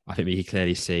I think we could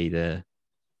clearly see the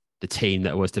team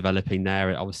that was developing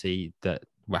there. Obviously, that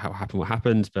what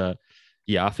happened, but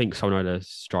I think Soranola's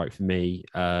strike for me,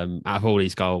 out of all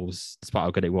these goals, despite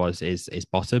how good it was, is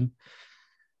bottom.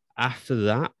 After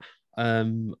that,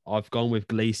 I've gone with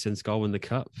Gleeson's goal in the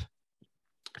Cup.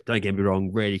 Don't get me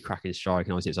wrong, really cracking strike,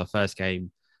 and obviously it's our first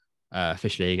game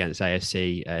officially against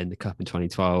AFC in the Cup in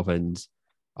 2012, and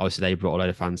obviously they brought a load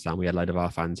of fans down. We had a load of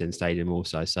our fans in stadium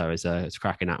also, so it's a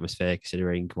cracking atmosphere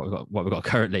considering what we've got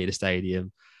currently in the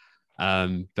stadium.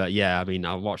 But yeah, I mean,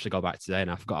 I watched the goal back today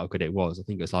and I forgot how good it was. I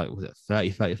think it was like, was it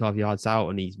 30, 35 yards out,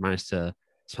 and he's managed to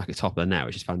smack it top of the net,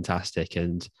 which is fantastic.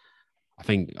 And I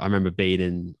think I remember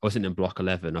I wasn't in block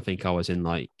 11. I think I was in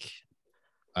like,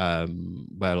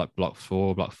 where like block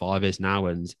 4, block 5 is now.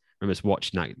 And I remember just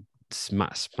watching that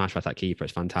smash past that keeper.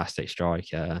 It's fantastic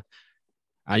strike. And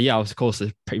yeah, it was, of course,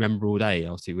 a pretty memorable day,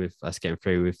 obviously, with us getting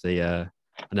through with the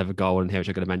another goal in here, which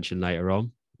I'm going to mention later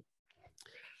on.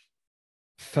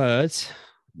 Third,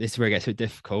 this is where it gets a bit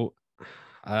difficult.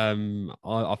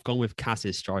 I've gone with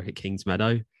Kaz's strike at Kings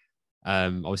Meadow.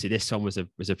 Obviously, this one was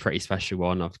a pretty special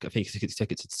one. I think it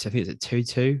took it to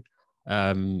 2-2.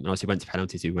 And obviously went to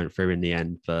penalties. We went through in the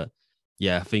end, but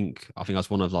yeah, I think I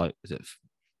was one of like, was it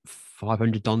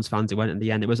 500 Dons fans who went in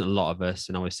the end. It wasn't a lot of us,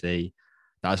 and obviously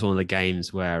that was one of the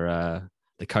games where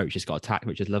the coach just got attacked,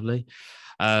 which is lovely.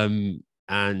 And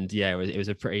yeah, it was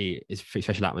a pretty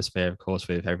special atmosphere, of course,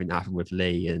 with everything that happened with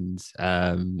Lee. And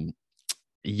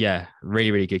yeah, really,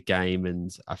 really good game.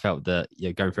 And I felt that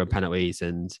going through penalties,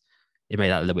 and it made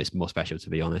that a little bit more special, to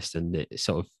be honest. And it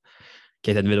sort of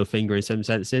gave them the middle finger in some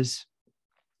senses.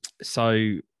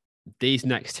 So these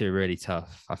next two are really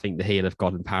tough. I think the heel of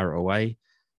God and Parrot away.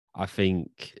 I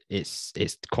think it's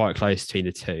quite close between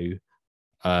the two.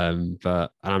 And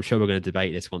I'm sure we're going to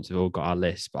debate this once we've all got our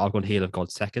list. But I've gone heel of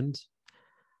God second.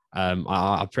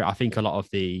 I think a lot of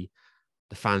the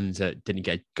fans that didn't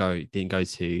go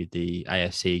to the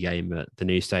AFC game at the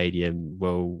new stadium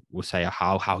will say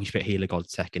how you put heel of God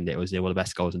second. It was one of the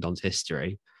best goals in Don's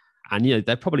history, and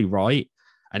they're probably right.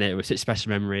 And it was such a special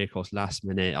memory, of course. Last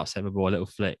minute, I'll say a little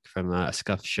flick from a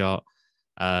scuff shot.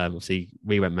 Obviously,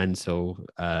 we went mental,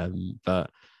 but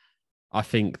I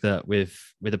think that with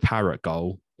the Parrot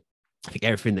goal, I think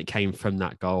everything that came from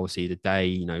that goal, see the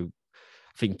day, I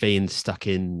think being stuck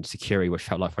in security, which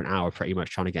felt like for an hour, pretty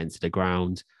much trying to get into the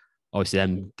ground.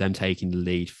 Obviously, them taking the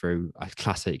lead through a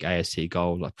classic ASC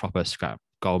goal, like proper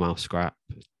goalmouth scrap,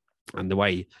 and the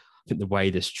way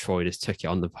this Troy just took it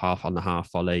on the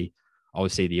half volley.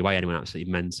 Obviously, the away end went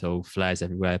absolutely mental, flares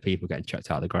everywhere, people getting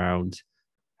chucked out of the ground.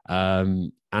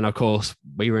 And of course,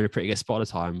 we were in a pretty good spot at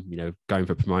the time, going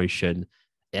for promotion.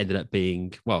 It ended up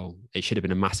being, it should have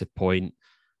been a massive point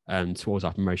towards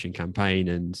our promotion campaign.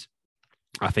 And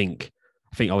I think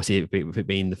obviously with it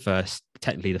being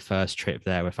technically the first trip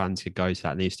there where fans could go to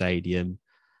that new stadium,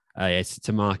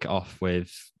 to mark it off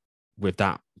with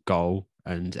that goal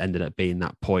and ended up being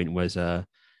that point was a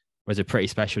pretty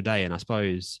special day. And I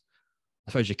suppose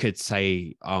you could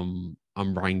say I'm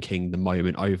ranking the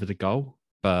moment over the goal,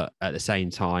 but at the same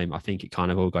time, I think it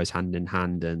kind of all goes hand in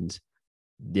hand. And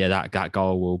yeah, that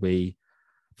goal will be,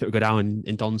 if it would go down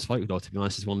in Don's folklore, to be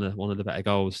honest, is one of the better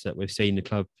goals that we've seen in the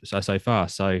club so far.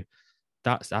 So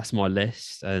that's my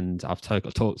list, and I've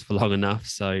talked for long enough.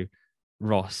 So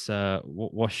Ross,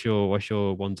 what's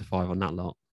your 1 to 5 on that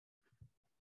lot?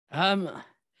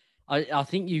 I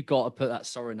think you've got to put that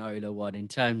Sorinola one in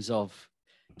terms of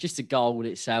just the goal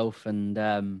itself, and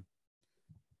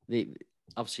the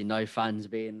obviously no fans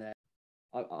being there.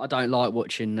 I don't like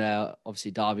watching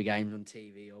obviously derby games on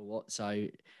TV or what, so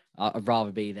I'd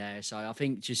rather be there. So I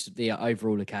think just the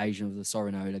overall occasion of the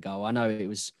Sorinola goal. I know it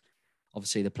was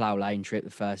obviously the Plough Lane trip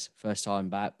the first time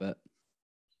back, but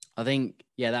I think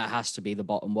that has to be the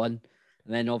bottom one.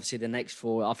 And then obviously the next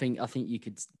four, I think you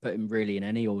could put him really in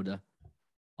any order.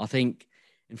 I think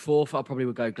in fourth I probably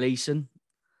would go Gleeson.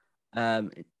 I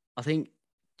think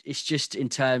it's just in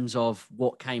terms of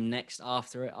what came next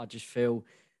after it. I just feel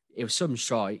it was some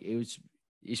strike.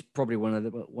 It's probably one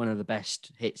of the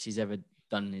best hits he's ever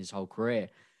done in his whole career.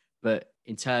 But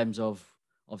in terms of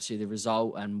obviously the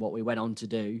result and what we went on to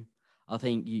do, I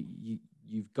think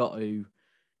you've got to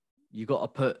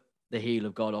put the heel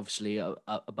of God obviously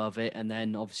above it, and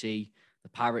then obviously the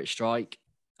Parrot strike.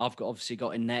 I've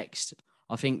got in next.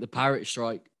 I think the Parrot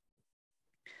strike.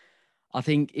 I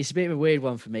think it's a bit of a weird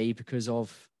one for me because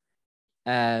of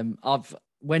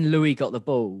when Louis got the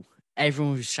ball,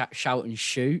 everyone was shouting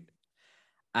shoot,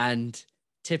 and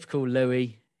typical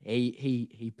Louis,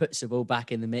 he puts the ball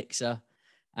back in the mixer,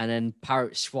 and then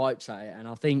Parrot swipes at it, and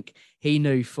I think he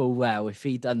knew full well if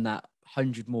he'd done that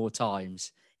 100 more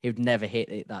times, he would never hit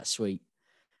it that sweet.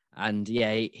 And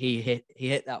yeah, he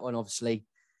hit that one obviously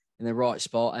in the right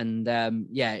spot, and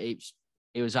it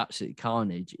was absolutely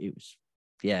carnage. It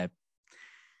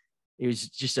was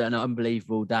just an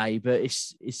unbelievable day, but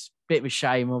it's a bit of a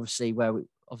shame, obviously, where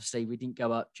we didn't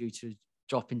go up due to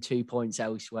dropping 2 points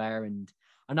elsewhere. And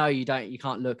I know you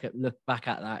can't look back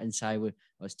at that and say, well,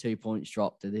 it's 2 points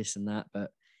dropped to this and that,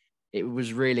 but it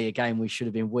was really a game we should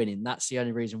have been winning. That's the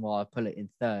only reason why I put it in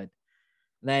third.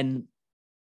 Then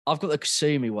I've got the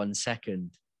Kasumi one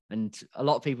second, and a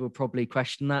lot of people would probably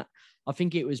question that. I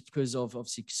think it was because of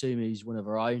obviously Kasumi is one of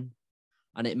our own,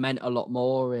 and it meant a lot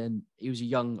more. And he was a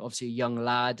young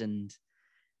lad, and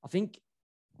I think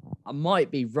I might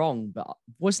be wrong, but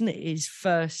wasn't it his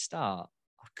first start?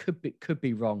 I could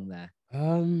be wrong there.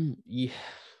 Yeah.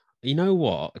 You know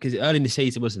what? Because early in the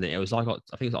season, wasn't it? It was like I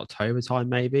think it was October time,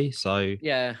 maybe. So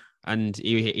yeah, and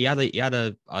he had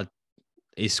a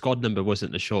his squad number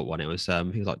wasn't a short one. It was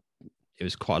it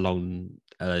was quite a long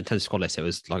in terms of squad list. It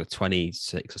was like a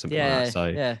 26 or something like that.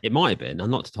 So it might have been.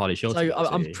 I'm not entirely sure. So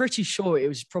I'm pretty sure it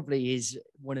was probably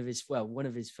one of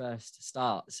his first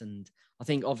starts, and I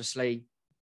think obviously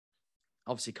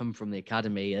come from the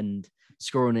academy and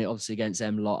scoring it obviously against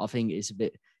them lot. I think it's a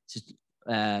bit.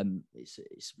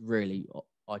 It's really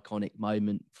iconic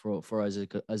moment for us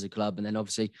as a club, and then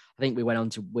obviously I think we went on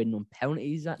to win on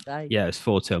penalties that day. Yeah, it was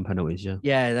 4-2 on penalties.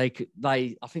 Yeah, I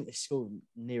think they scored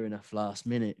near enough last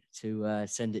minute to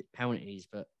send it penalties,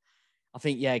 but I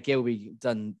think Gilby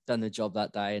done the job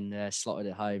that day and slotted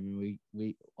it home. And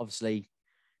we obviously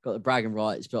got the bragging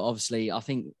rights, but obviously I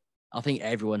think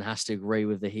everyone has to agree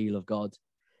with the heel of God.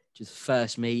 Just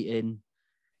first meeting.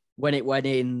 When it went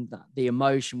in, the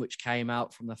emotion which came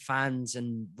out from the fans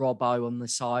and Robbo on the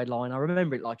sideline, I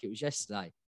remember it like it was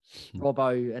yesterday.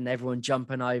 Robbo and everyone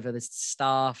jumping over the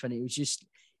staff, and it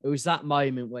was that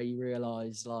moment where you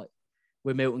realise like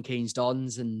we're Milton Keynes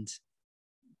Dons, and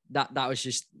that was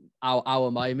just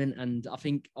our moment. And I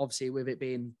think obviously with it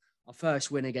being our first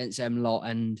win against them lot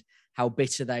and how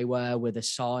bitter they were with the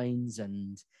signs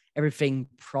and everything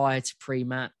prior to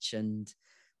pre-match, and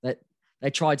that they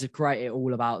tried to create it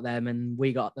all about them, and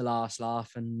we got the last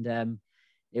laugh. And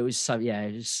it was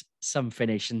just some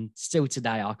finish. And still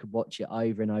today, I could watch it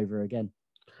over and over again.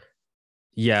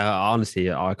 Yeah,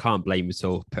 honestly, I can't blame you at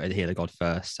all putting the heel of God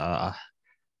first. I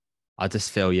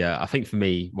just feel, I think for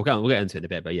me, we'll get into it in a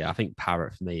bit, but I think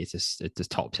Parrot for me it just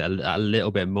tops it a little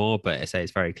bit more, but I say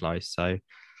it's very close. So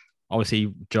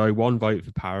obviously, Joe, 1 vote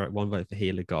for Parrot, 1 vote for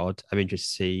heel of God. I'm interested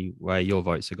to see where your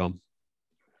votes have gone.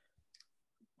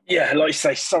 Yeah, like you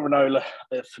say, Sorinola,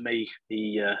 for me,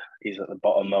 he's at the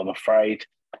bottom, I'm afraid.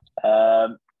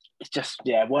 It's just,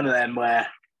 one of them where,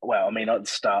 well, I mean, at the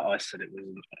start, I said it was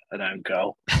an own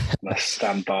goal. I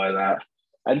stand by that.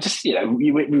 And just,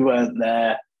 we weren't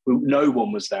there. No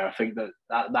one was there. I think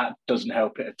that doesn't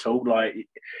help it at all. Like,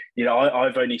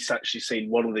 I've only actually seen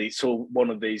one of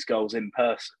these goals in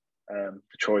person, the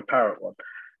Troy Parrott one.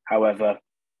 However,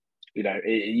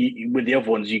 with the other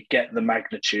ones, you get the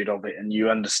magnitude of it and you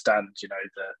understand,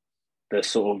 the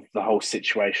sort of the whole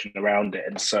situation around it.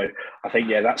 And so I think,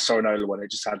 that Sorinola one, it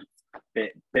just had a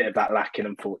bit of that lacking,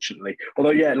 unfortunately. Although,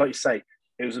 like you say,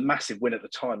 it was a massive win at the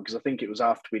time because I think it was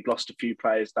after we'd lost a few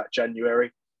players that January.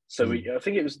 So I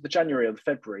think it was the January or the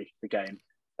February, the game.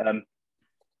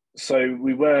 So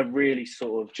we were really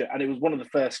sort of, and it was one of the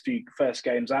first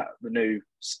games at the new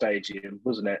stadium,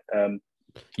 wasn't it?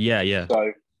 Yeah.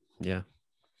 So,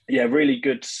 really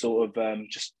good sort of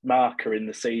just marker in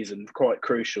the season, quite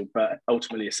crucial, but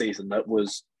ultimately a season that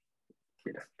was,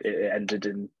 it ended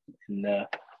in a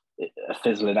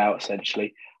fizzling out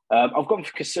essentially. I've gone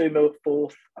for Kasumo at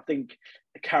 4th. I think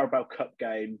the Carabao Cup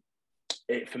game,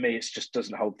 for me, it just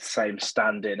doesn't hold the same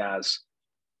standing as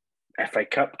FA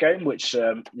Cup game, which 2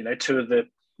 of the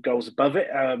goals above it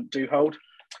do hold.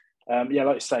 Like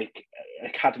you say,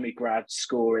 academy grad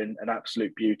scoring an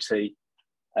absolute beauty.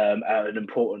 At an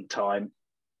important time,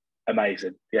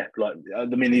 amazing.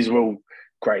 These are all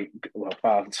great. Well,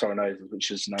 bar Sorinola,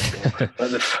 which is no goal,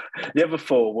 but the other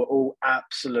 4 were all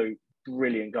absolute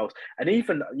brilliant goals. And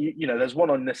even there's one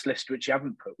on this list which you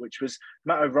haven't put, which was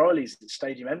Matt O'Reilly's at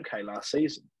Stadium MK last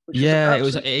season.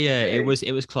 It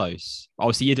was close.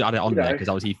 Obviously, you'd add it on there because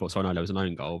obviously you thought Sorinola was an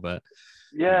own goal, but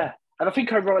and I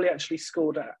think O'Reilly actually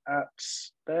scored at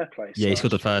their place. Yeah, he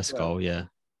scored the first goal. Yeah.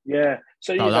 Yeah,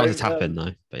 so that was a tap in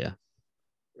though, but yeah.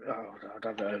 Oh, I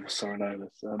don't know over Sorinola.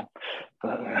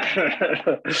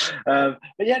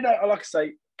 Like I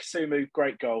say, Kasumu,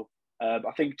 great goal.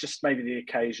 I think just maybe the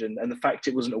occasion and the fact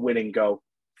it wasn't a winning goal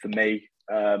for me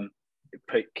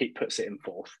puts it in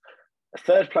 4th.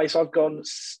 3rd place, I've gone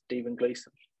Stephen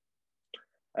Gleeson.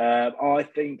 I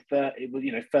think that it was,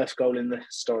 first goal in the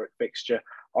historic fixture.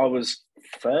 I was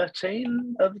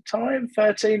 13 at the time,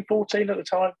 14 at the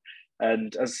time.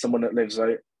 And as someone that lives,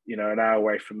 an hour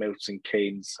away from Milton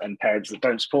Keynes and parents that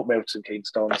don't support Milton Keynes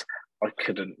Dons, I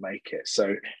couldn't make it.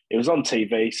 So it was on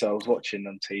TV, so I was watching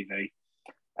on TV.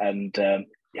 And,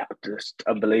 just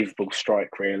unbelievable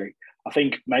strike, really. I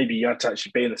think maybe you had to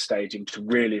actually be in the stadium to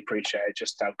really appreciate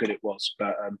just how good it was.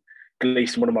 But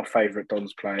Gleeson, one of my favourite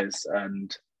Dons players,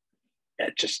 and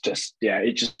it's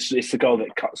the goal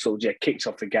that kicked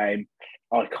off the game,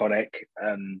 iconic,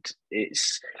 and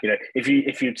it's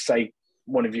if you'd say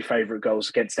one of your favourite goals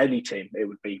against any team, it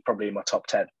would be probably in my top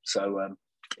 10. So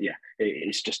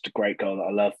it's just a great goal that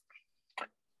I love.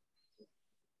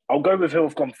 I'll go with who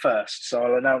I've gone first. So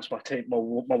I'll announce my team, my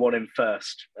one in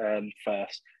first.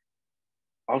 First,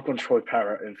 I've gone Troy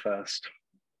Parrott in first.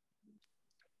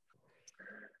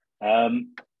 I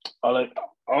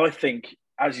think,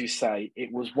 as you say,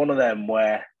 it was one of them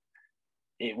where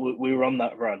we were on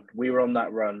that run. We were on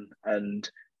that run, and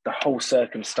the whole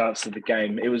circumstance of the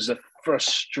game, it was a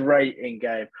frustrating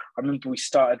game. I remember we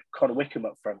started Connor Wickham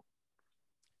up front.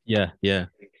 Yeah.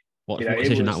 What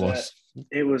decision that was?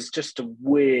 It was just a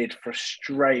weird,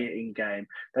 frustrating game.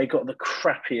 They got the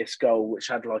crappiest goal, which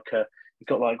had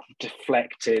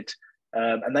deflected,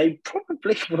 and they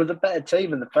probably were the better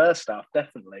team in the first half,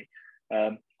 definitely.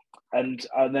 And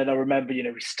then I remember,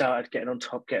 we started getting on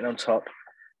top,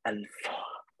 and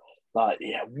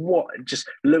just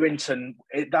Lewington.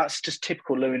 That's just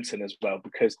typical Lewington as well,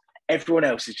 because everyone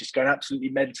else is just going absolutely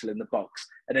mental in the box,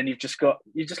 and then you're just like,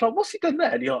 what's he done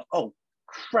there? And you're like, oh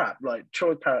crap, like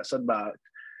Troy Parrott's unmarked.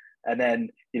 And then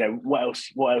what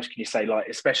else can you say? Like,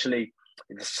 especially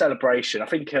in the celebration, I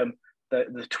think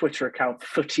the Twitter account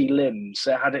Footy Limbs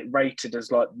had it rated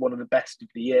as like one of the best of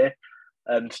the year.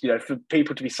 And for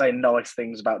people to be saying nice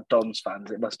things about Dons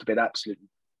fans, it must have been absolutely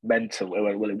mental. Well,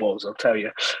 it was, I'll tell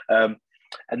you. And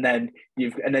then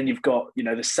you've got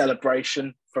the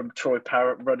celebration from Troy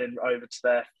Parrott running over to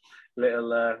their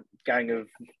little gang of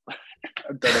I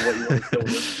don't know what you want to call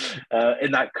them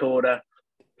in that corner,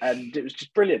 and it was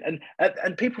just brilliant.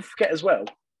 And people forget as well.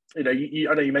 I know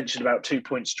you mentioned about 2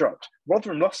 points dropped.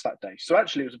 Rotherham lost that day, so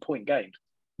actually it was a point gained.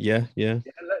 Yeah.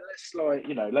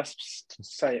 Let's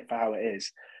say it for how it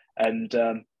is. And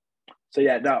I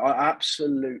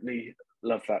absolutely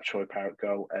love that Troy Parrott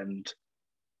goal. And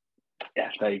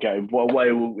yeah, there you go. What way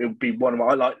it would be one of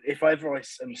my if ever I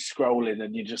am scrolling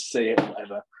and you just see it or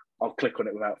whatever, I'll click on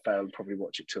it without fail and probably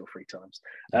watch it 2 or 3 times.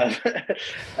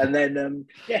 And then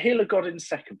Heel of God in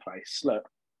second place. Look,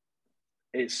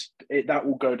 that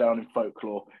will go down in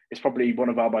folklore. It's probably one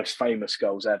of our most famous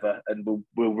goals ever, and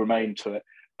will remain to it.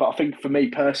 But I think for me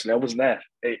personally, I wasn't there.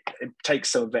 It takes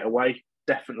some of it away,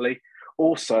 definitely.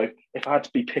 Also, if I had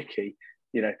to be picky,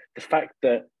 the fact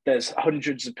that there's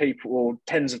hundreds of people or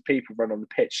tens of people run on the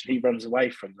pitch and he runs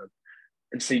away from them,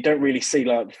 and so you don't really see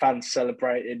like the fans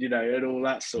celebrating, and all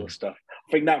that sort of stuff.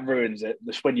 I think that ruins it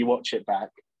just when you watch it back.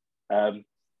 It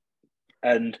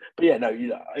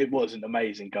was an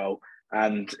amazing goal,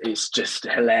 and it's just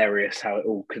hilarious how it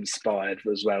all conspired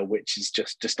as well, which is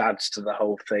just adds to the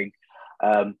whole thing.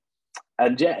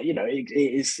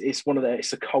 It's one of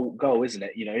it's a cult goal, isn't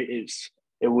it?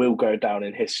 It will go down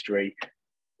in history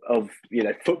of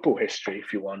football history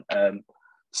if you want. That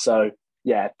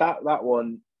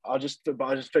one. I just feel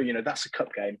that's a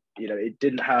cup game.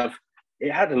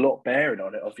 It had a lot bearing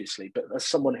on it, obviously, but as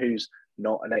someone who's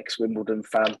not an ex-Wimbledon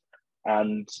fan,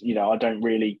 and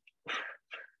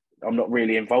I'm not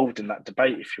really involved in that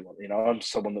debate, if you want. I'm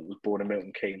someone that was born in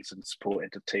Milton Keynes and supported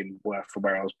the team from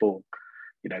where I was born.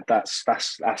 That's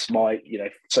my.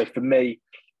 So for me,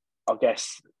 I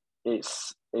guess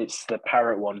it's the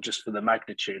Parrott one, just for the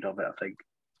magnitude of it, I think.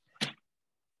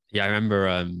 Yeah, I remember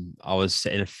I was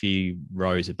sitting a few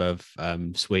rows above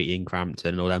Sweetie and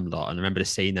Crampton and all them lot, and I remember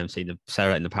seeing them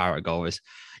celebrating the Parrott goal.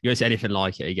 You won't see anything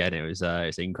like it again. It was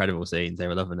incredible scenes. They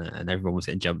were loving it, and everyone was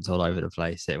getting jumped all over the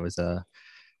place. It was a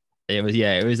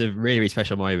really, really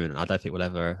special moment. I don't think we'll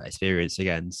ever experience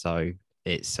again. So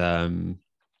it's it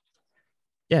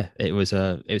was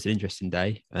an interesting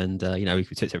day, and we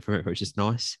took it from it, which is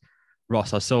nice.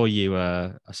 Ross, I saw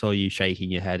you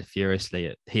shaking your head furiously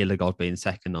at Heel of God being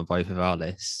second on both of our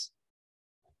lists.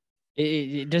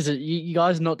 It doesn't. You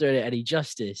guys are not doing it any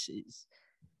justice. It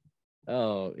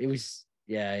was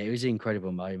an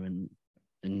incredible moment,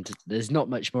 and there's not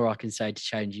much more I can say to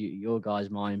change your guys'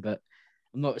 mind. But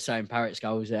I'm not saying Parrott's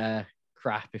goals are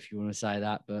crap, if you want to say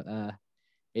that. But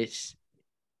it's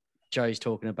Joe's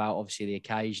talking about obviously the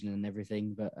occasion and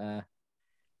everything. But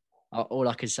all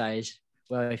I can say is,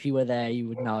 well, if you were there, you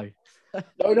would know.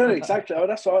 No, exactly. Oh,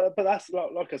 that's right. But that's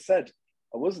like I said,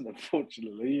 I wasn't,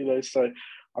 unfortunately. So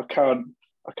I can't.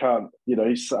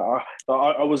 So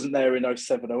I wasn't there in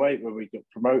 07, 08 when we got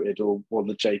promoted or won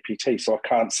the JPT. So I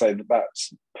can't say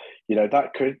that's,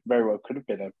 that could very well could have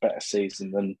been a better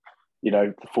season than,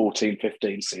 the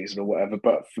 14-15 season or whatever.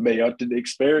 But for me, I didn't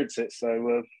experience it.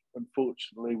 So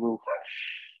unfortunately,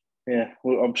 Yeah,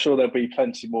 well, I'm sure there'll be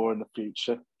plenty more in the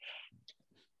future.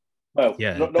 Well,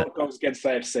 not goals against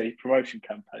AFC, promotion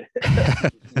campaign.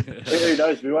 Who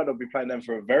knows? We might not be playing them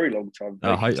for a very long time.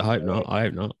 I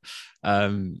hope not.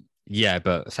 Yeah,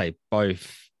 but say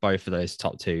both of those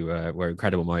top two were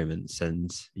incredible moments, and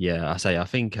yeah, I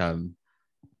think you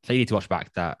need to watch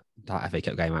back that FA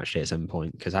Cup game actually at some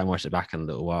point, because I haven't watched it back in a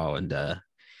little while, and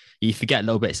you forget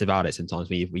little bits about it sometimes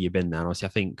when you've been there. And obviously,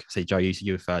 I think, say, Joe,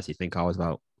 you were 30. I think I was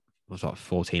about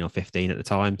 14 or 15 at the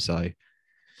time. So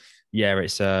yeah, it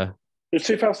was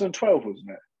 2012, wasn't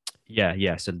it?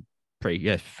 Yeah. So pretty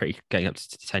getting up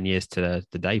to 10 years to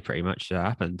the day, pretty much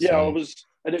happened. Yeah, so. it was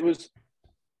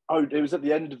at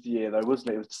the end of the year though, wasn't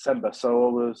it? It was December, so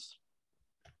I was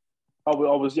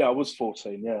 14. Yeah, I was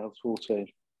 14.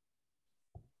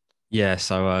 Yeah,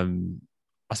 so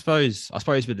I suppose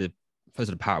with the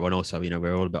power one also,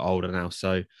 we're all a bit older now,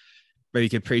 so maybe you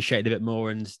can appreciate it a bit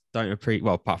more and don't appreciate.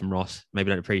 Well, apart from Ross, maybe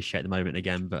don't appreciate the moment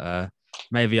again. But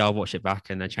maybe I'll watch it back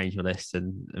and then change my list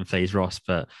and please Ross.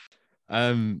 But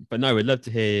no, we'd love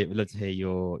to hear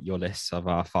your lists of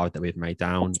our 5 that we've made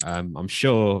down. I'm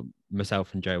sure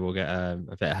myself and Joe will get a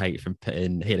bit of hate from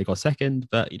putting Heel of God second,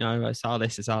 but it's our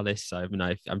list. So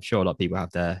I'm sure a lot of people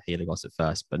have their Heel of Gods at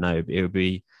first, but no, it would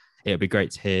be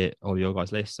great to hear all your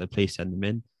guys' lists. So please send them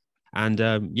in. And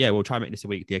we'll try and make this a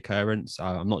weekly occurrence.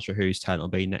 I'm not sure whose turn it'll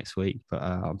be next week, but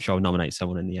I'm sure I'll nominate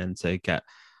someone in the end to get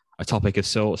a topic of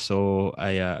sorts or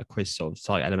a quiz sort of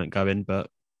side element going. But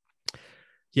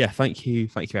yeah, thank you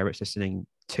very much for listening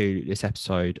to this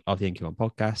episode of the Inky1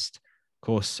 podcast. Of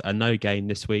course, a no game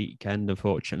this weekend,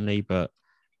 unfortunately, but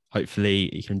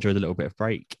hopefully you can enjoy the little bit of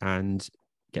break and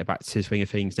get back to the swing of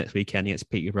things next weekend against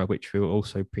Peterborough, which we will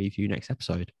also preview next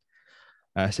episode.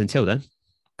 So until then,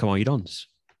 come on, you Dons.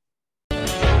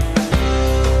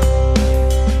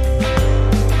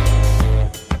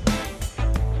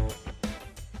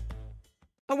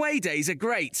 Away days are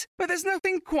great, but there's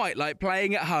nothing quite like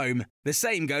playing at home. The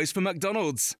same goes for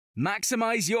McDonald's.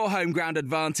 Maximise your home ground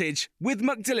advantage with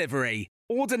McDelivery.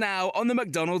 Order now on the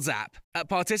McDonald's app. At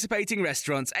participating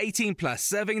restaurants, 18 plus,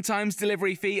 serving times,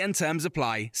 delivery fee and terms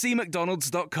apply. See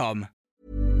mcdonalds.com.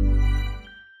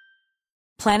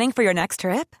 Planning for your next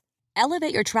trip?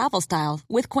 Elevate your travel style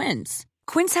with Quince.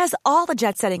 Quince has all the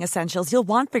jet-setting essentials you'll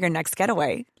want for your next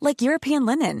getaway, like European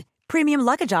linen, premium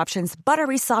luggage options,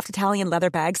 buttery soft Italian leather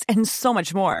bags, and so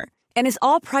much more. And is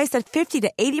all priced at 50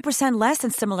 to 80% less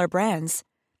than similar brands.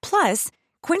 Plus,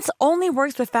 Quince only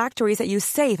works with factories that use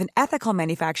safe and ethical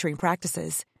manufacturing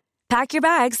practices. Pack your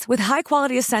bags with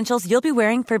high-quality essentials you'll be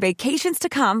wearing for vacations to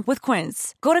come with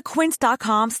Quince. Go to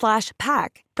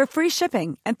quince.com/pack for free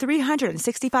shipping and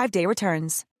 365-day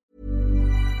returns.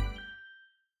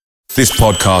 This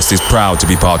podcast is proud to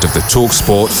be part of the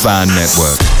TalkSport Fan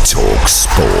Network.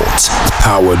 TalkSport.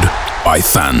 Powered by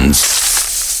fans.